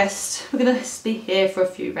the chest. We're going to be here for a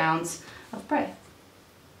few rounds of breath.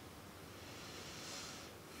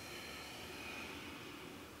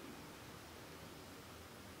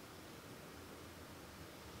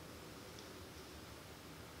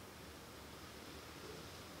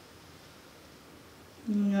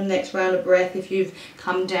 next round of breath, if you've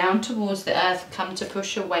come down towards the earth, come to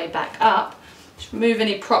push your way back up. Just move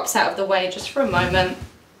any props out of the way just for a moment.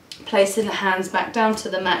 Placing the hands back down to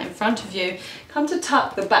the mat in front of you. Come to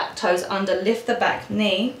tuck the back toes under, lift the back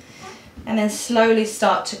knee, and then slowly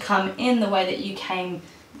start to come in the way that you came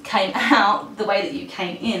out, the way that you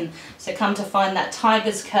came in. So come to find that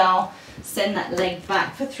tiger's curl, send that leg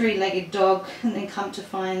back for three-legged dog, and then come to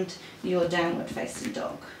find your downward facing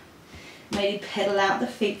dog. Maybe pedal out the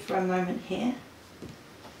feet for a moment here.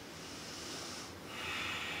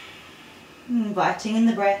 Inviting in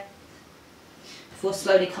the breath before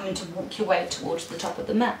slowly coming to walk your way towards the top of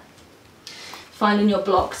the mat. Finding your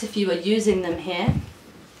blocks if you are using them here.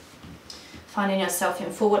 Finding yourself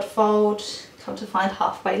in forward fold, come to find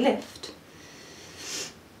halfway lift.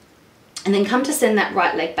 And then come to send that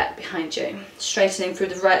right leg back behind you. Straightening through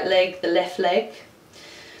the right leg, the left leg.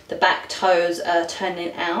 The back toes are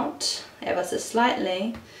turning out ever so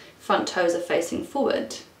slightly. Front toes are facing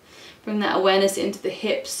forward. Bring that awareness into the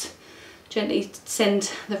hips. Gently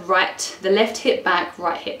send the left hip back,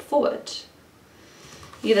 right hip forward.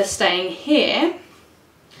 Either staying here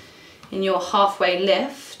in your halfway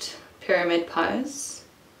lift, pyramid pose.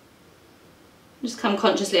 Just come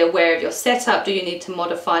consciously aware of your setup. Do you need to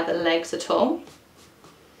modify the legs at all?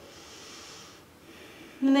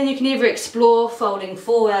 And then you can either explore folding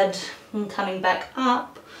forward and coming back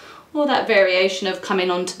up, or that variation of coming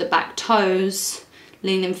onto the back toes,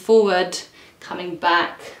 leaning forward, coming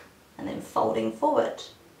back, and then folding forward.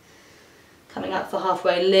 Coming up for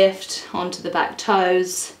halfway lift, onto the back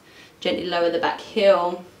toes, gently lower the back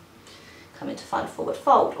heel, coming to find forward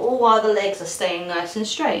fold, all while the legs are staying nice and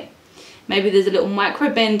straight. Maybe there's a little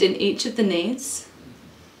micro bend in each of the knees.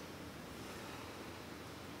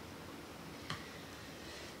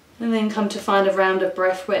 And then come to find a round of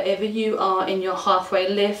breath wherever you are in your halfway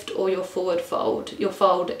lift or your forward fold, your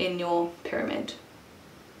fold in your pyramid.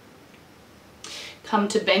 Come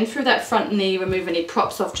to bend through that front knee, remove any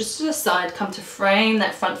props off just to the side, come to frame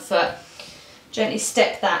that front foot. Gently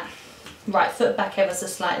step that right foot back ever so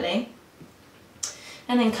slightly.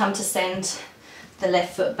 And then come to send the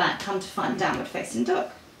left foot back, come to find downward facing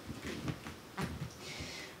dog.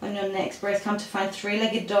 On your next breath, come to find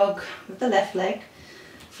three-legged dog with the left leg.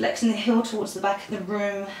 Flexing the heel towards the back of the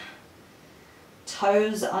room.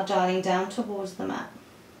 Toes are dialing down towards the mat.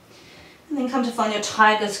 And then come to find your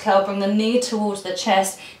tiger's curl, bring the knee towards the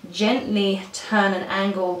chest, gently turn and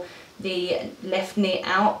angle the left knee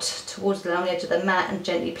out towards the long edge of the mat and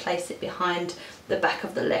gently place it behind the back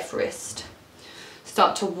of the left wrist.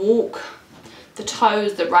 Start to walk the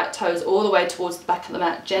toes, the right toes, all the way towards the back of the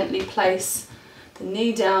mat. Gently place the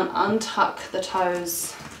knee down, untuck the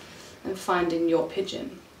toes and finding your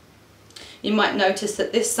pigeon. You might notice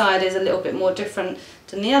that this side is a little bit more different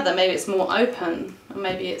than the other. Maybe it's more open, or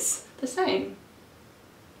maybe it's the same.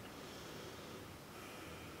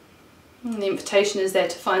 And the invitation is there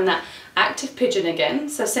to find that active pigeon again.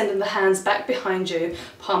 So sending the hands back behind you,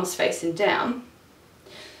 palms facing down.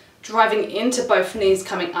 Driving into both knees,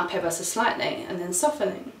 coming up ever so slightly, and then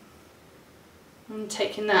softening. And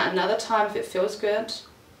taking that another time if it feels good.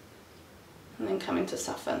 And then coming to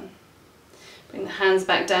soften. Bring the hands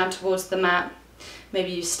back down towards the mat.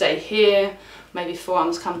 Maybe you stay here, maybe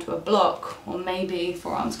forearms come to a block, or maybe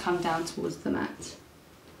forearms come down towards the mat.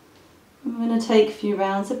 I'm going to take a few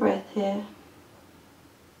rounds of breath here.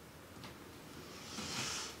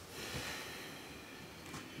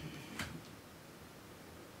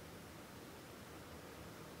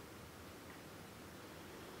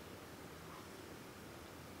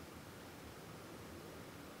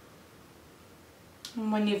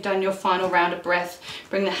 And when you've done your final round of breath,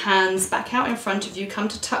 bring the hands back out in front of you, come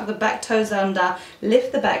to tuck the back toes under,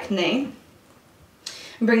 lift the back knee,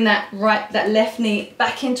 and bring that left knee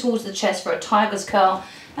back in towards the chest for a tiger's curl,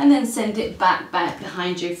 and then send it back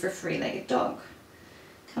behind you for a three-legged dog.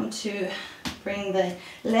 Come to bring the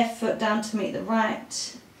left foot down to meet the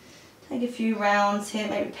right. Take a few rounds here,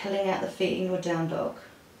 maybe pedaling out the feet in your down dog.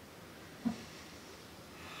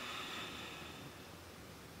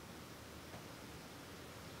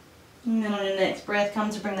 And then on your next breath, come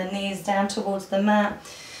to bring the knees down towards the mat.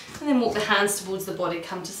 And then walk the hands towards the body.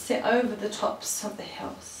 Come to sit over the tops of the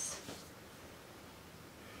heels.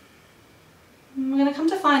 And we're going to come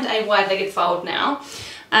to find a wide-legged fold now.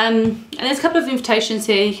 And there's a couple of invitations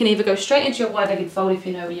here. You can either go straight into your wide-legged fold if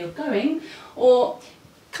you know where you're going, or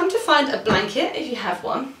come to find a blanket if you have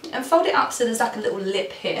one, and fold it up so there's like a little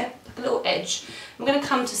lip here, like a little edge. We're going to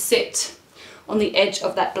come to sit on the edge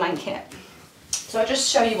of that blanket. So I'll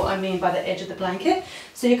just show you what I mean by the edge of the blanket.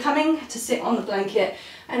 So you're coming to sit on the blanket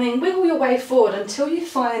and then wiggle your way forward until you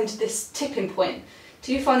find this tipping point.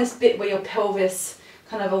 Do you find this bit where your pelvis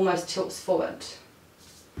kind of almost tilts forward?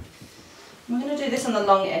 I'm going to do this on the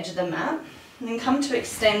long edge of the mat, and then come to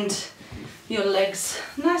extend your legs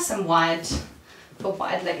nice and wide for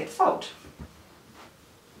wide-legged fold.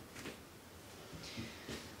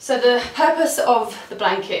 So the purpose of the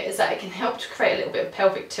blanket is that it can help to create a little bit of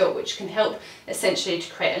pelvic tilt, which can help essentially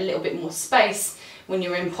to create a little bit more space when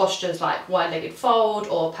you're in postures like wide-legged fold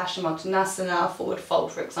or Paschimottanasana, forward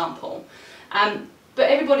fold, for example. But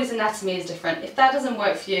everybody's anatomy is different. If that doesn't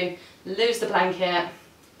work for you, lose the blanket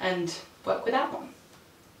and work without one.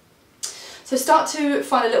 So start to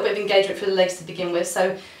find a little bit of engagement for the legs to begin with.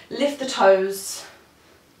 So lift the toes,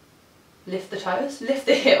 lift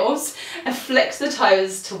the heels, and flex the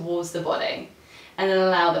toes towards the body, and then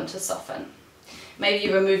allow them to soften. Maybe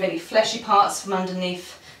you remove any fleshy parts from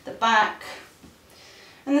underneath the back,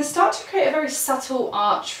 and then start to create a very subtle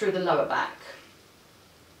arch through the lower back.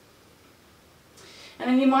 And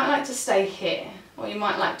then you might like to stay here, or you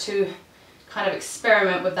might like to kind of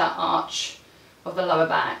experiment with that arch of the lower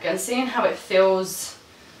back and seeing how it feels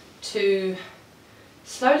to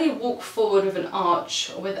slowly walk forward with an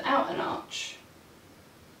arch or without an arch,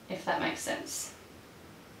 if that makes sense.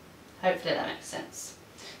 Hopefully that makes sense.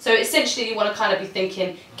 So essentially you want to kind of be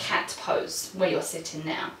thinking cat pose where you're sitting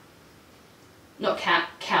now. Not cat,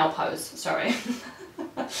 cow pose, sorry.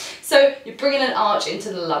 So you're bringing an arch into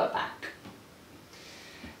the lower back.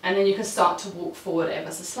 And then you can start to walk forward ever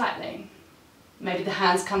so slightly. Maybe the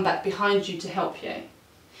hands come back behind you to help you.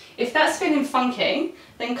 If that's feeling funky,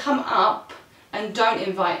 then come up and don't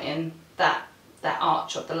invite in that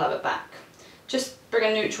arch of the lower back. Just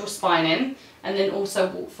bring a neutral spine in and then also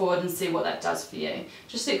walk forward and see what that does for you.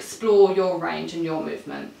 Just explore your range and your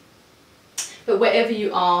movement. But wherever you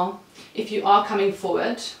are, if you are coming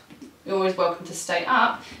forward, you're always welcome to stay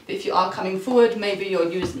up, but if you are coming forward, maybe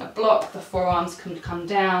you're using a block, the forearms can come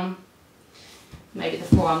down. Maybe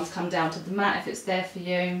the forearms come down to the mat if it's there for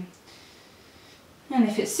you. And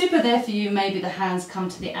if it's super there for you, maybe the hands come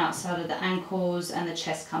to the outside of the ankles and the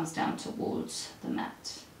chest comes down towards the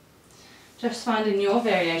mat. Just finding your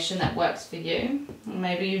variation that works for you.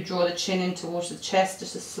 Maybe you draw the chin in towards the chest,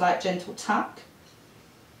 just a slight gentle tuck.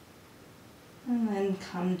 And then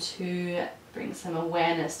come to bring some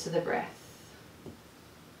awareness to the breath.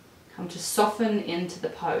 Come to soften into the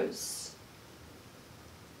pose.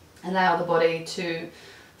 Allow the body to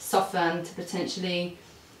soften, to potentially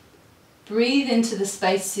breathe into the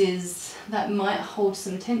spaces that might hold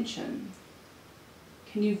some tension.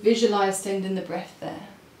 Can you visualize sending the breath there?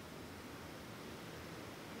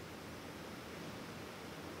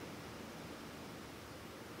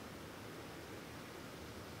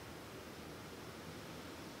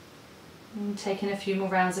 And taking a few more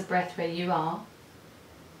rounds of breath where you are.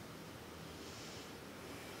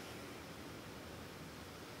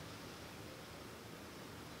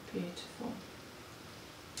 Beautiful.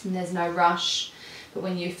 And there's no rush, but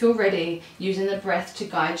when you feel ready, using the breath to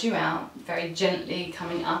guide you out, very gently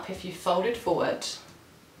coming up if you folded forward.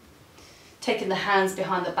 Taking the hands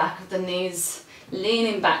behind the back of the knees,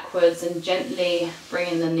 leaning backwards and gently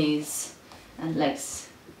bringing the knees and legs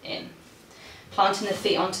in. Planting the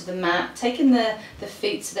feet onto the mat, taking the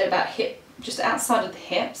feet so they're about hip, just outside of the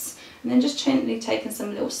hips, and then just gently taking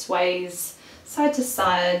some little sways side to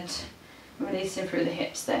side, releasing through the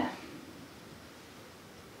hips there.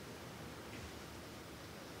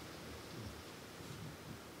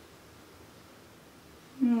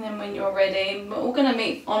 And then when you're ready, we're all going to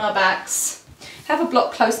meet on our backs. Have a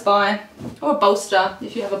block close by, or a bolster.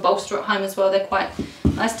 If you have a bolster at home as well, they're quite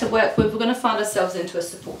nice to work with. We're going to find ourselves into a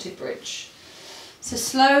supported bridge. So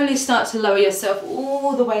slowly start to lower yourself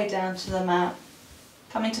all the way down to the mat.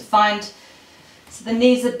 Coming to find, so the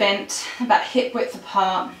knees are bent, about hip width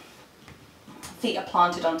apart. Feet are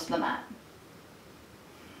planted onto the mat.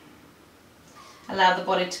 Allow the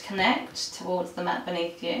body to connect towards the mat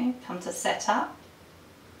beneath you. Come to set up.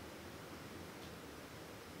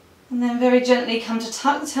 And then very gently come to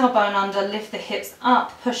tuck the tailbone under, lift the hips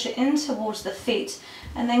up, push it in towards the feet,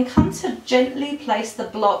 and then come to gently place the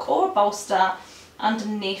block or a bolster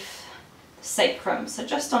underneath the sacrum, so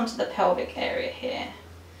just onto the pelvic area here.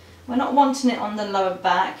 We're not wanting it on the lower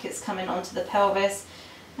back, it's coming onto the pelvis,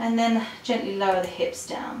 and then gently lower the hips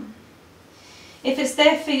down. If it's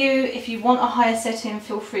there for you, if you want a higher setting,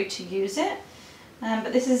 feel free to use it,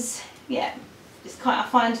 but this is, yeah, I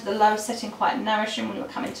find the low setting quite nourishing when we're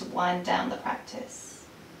coming to wind down the practice.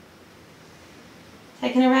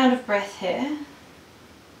 Taking a round of breath here.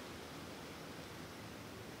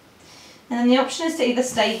 And then the option is to either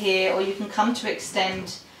stay here or you can come to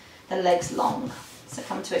extend the legs long. So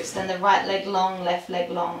come to extend the right leg long, left leg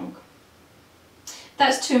long.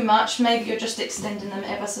 that's too much, maybe you're just extending them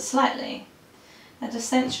ever so slightly. That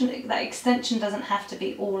extension doesn't have to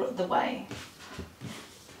be all the way.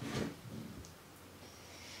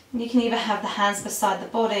 And you can either have the hands beside the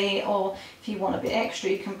body, or if you want a bit extra,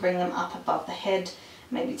 you can bring them up above the head,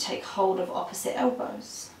 maybe take hold of opposite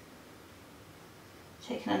elbows.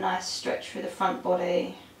 Taking a nice stretch through the front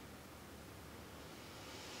body.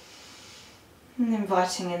 And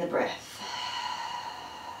inviting in the breath.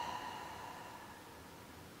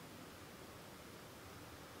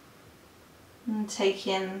 And take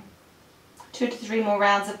in 2 to 3 more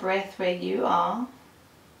rounds of breath where you are.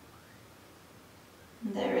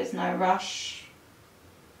 There is no rush.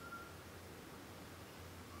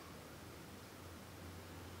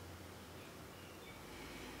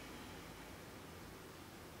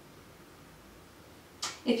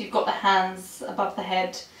 If you've got the hands above the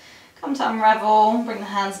head, come to unravel, bring the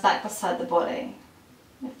hands back beside the body.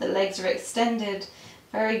 If the legs are extended,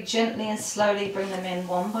 very gently and slowly bring them in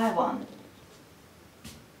one by one.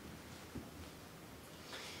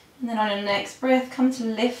 And then on your next breath, come to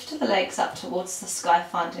lift the legs up towards the sky,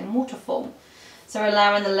 finding waterfall. So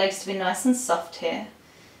allowing the legs to be nice and soft here.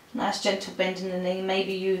 Nice gentle bend in the knee.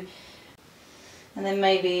 And then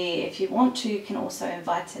maybe if you want to, you can also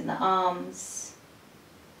invite in the arms.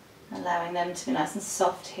 Allowing them to be nice and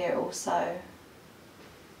soft here also.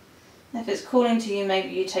 And if it's calling to you,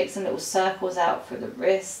 maybe you take some little circles out through the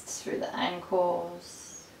wrists, through the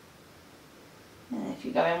ankles. And if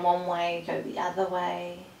you go in one way, go the other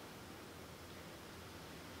way.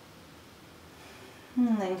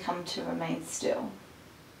 And then come to remain still.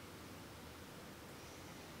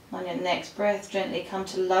 On your next breath, gently come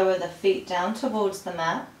to lower the feet down towards the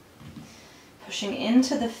mat. Pushing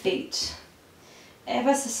into the feet.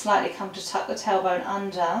 Ever so slightly come to tuck the tailbone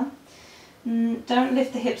under. Don't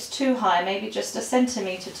lift the hips too high, maybe just a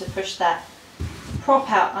centimetre to push that prop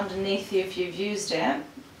out underneath you if you've used it.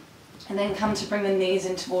 And then come to bring the knees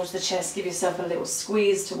in towards the chest, give yourself a little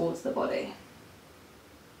squeeze towards the body.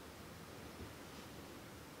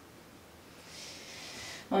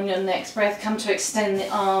 On your next breath, come to extend the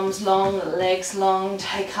arms long, the legs long,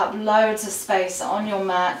 take up loads of space on your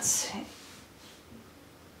mat.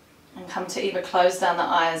 And come to either close down the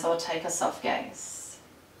eyes or take a soft gaze.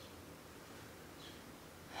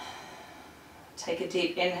 Take a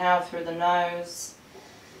deep inhale through the nose.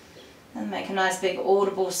 And make a nice big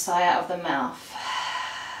audible sigh out of the mouth.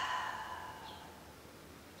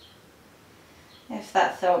 If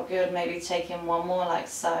that felt good, maybe take in one more like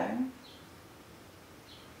so.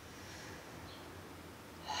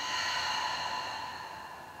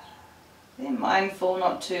 Be mindful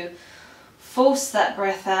not to force that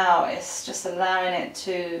breath out. It's just allowing it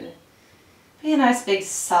to be a nice big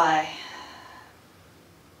sigh.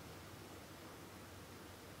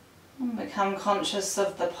 And become conscious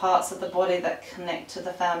of the parts of the body that connect to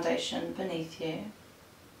the foundation beneath you.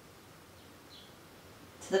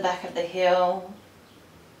 To the back of the heel,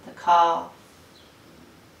 the calf,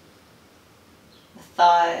 the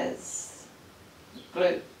thighs, the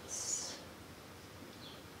glutes,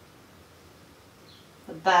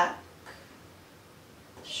 the back,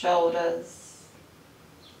 the shoulders,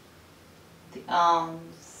 the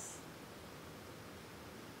arms,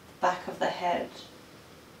 the back of the head.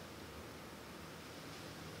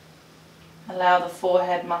 Allow the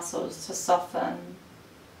forehead muscles to soften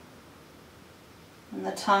and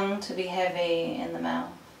the tongue to be heavy in the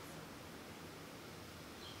mouth.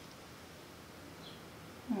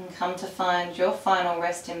 And come to find your final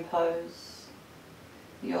resting pose,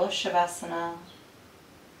 your Shavasana.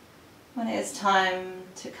 When it is time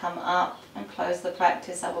to come up and close the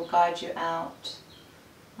practice, I will guide you out.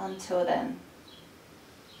 Until then.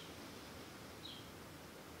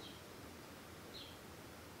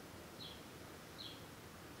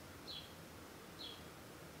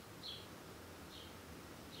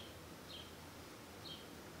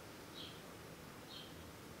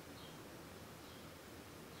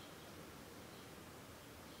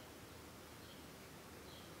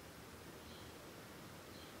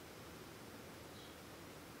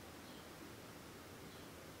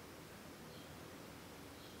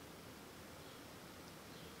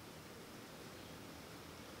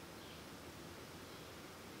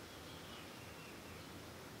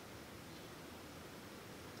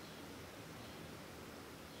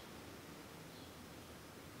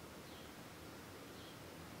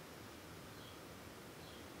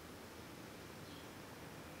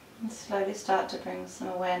 And slowly start to bring some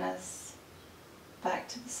awareness back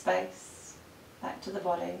to the space, back to the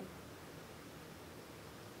body.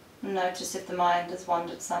 Notice if the mind has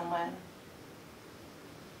wandered somewhere.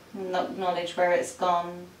 Acknowledge where it's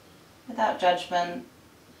gone. without judgment,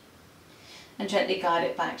 and gently guide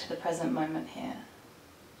it back to the present moment here.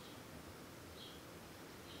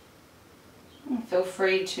 And feel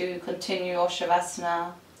free to continue your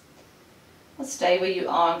Shavasana, or stay where you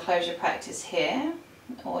are and close your practice here,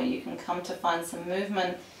 or you can come to find some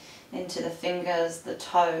movement into the fingers, the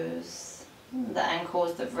toes, the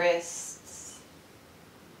ankles, the wrists.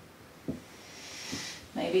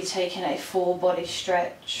 Maybe taking a full body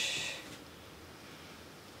stretch.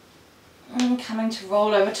 And coming to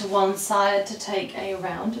roll over to one side to take a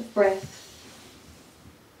round of breath.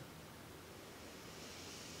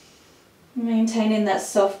 Maintaining that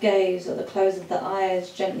soft gaze or the close of the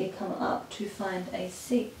eyes, gently come up to find a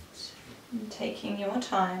seat. And taking your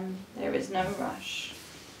time, there is no rush.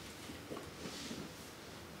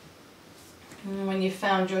 And when you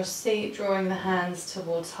found your seat, drawing the hands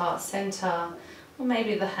towards heart center, or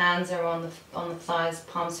maybe the hands are on the thighs,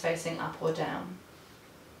 palms facing up or down.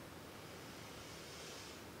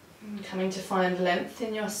 And coming to find length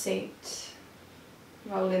in your seat,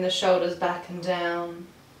 rolling the shoulders back and down.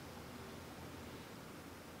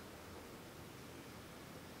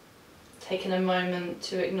 Taking a moment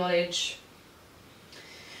to acknowledge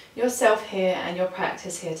yourself here and your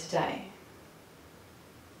practice here today.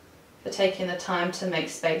 For taking the time to make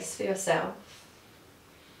space for yourself.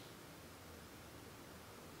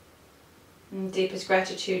 And deepest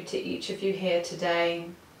gratitude to each of you here today.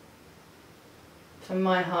 From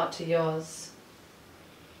my heart to yours.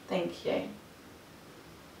 Thank you.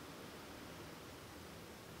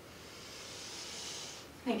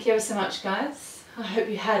 Thank you ever so much, guys. I hope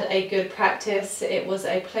you had a good practice. It was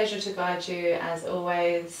a pleasure to guide you as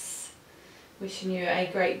always. Wishing you a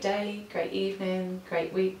great day, great evening,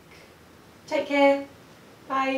 great week. Take care. Bye.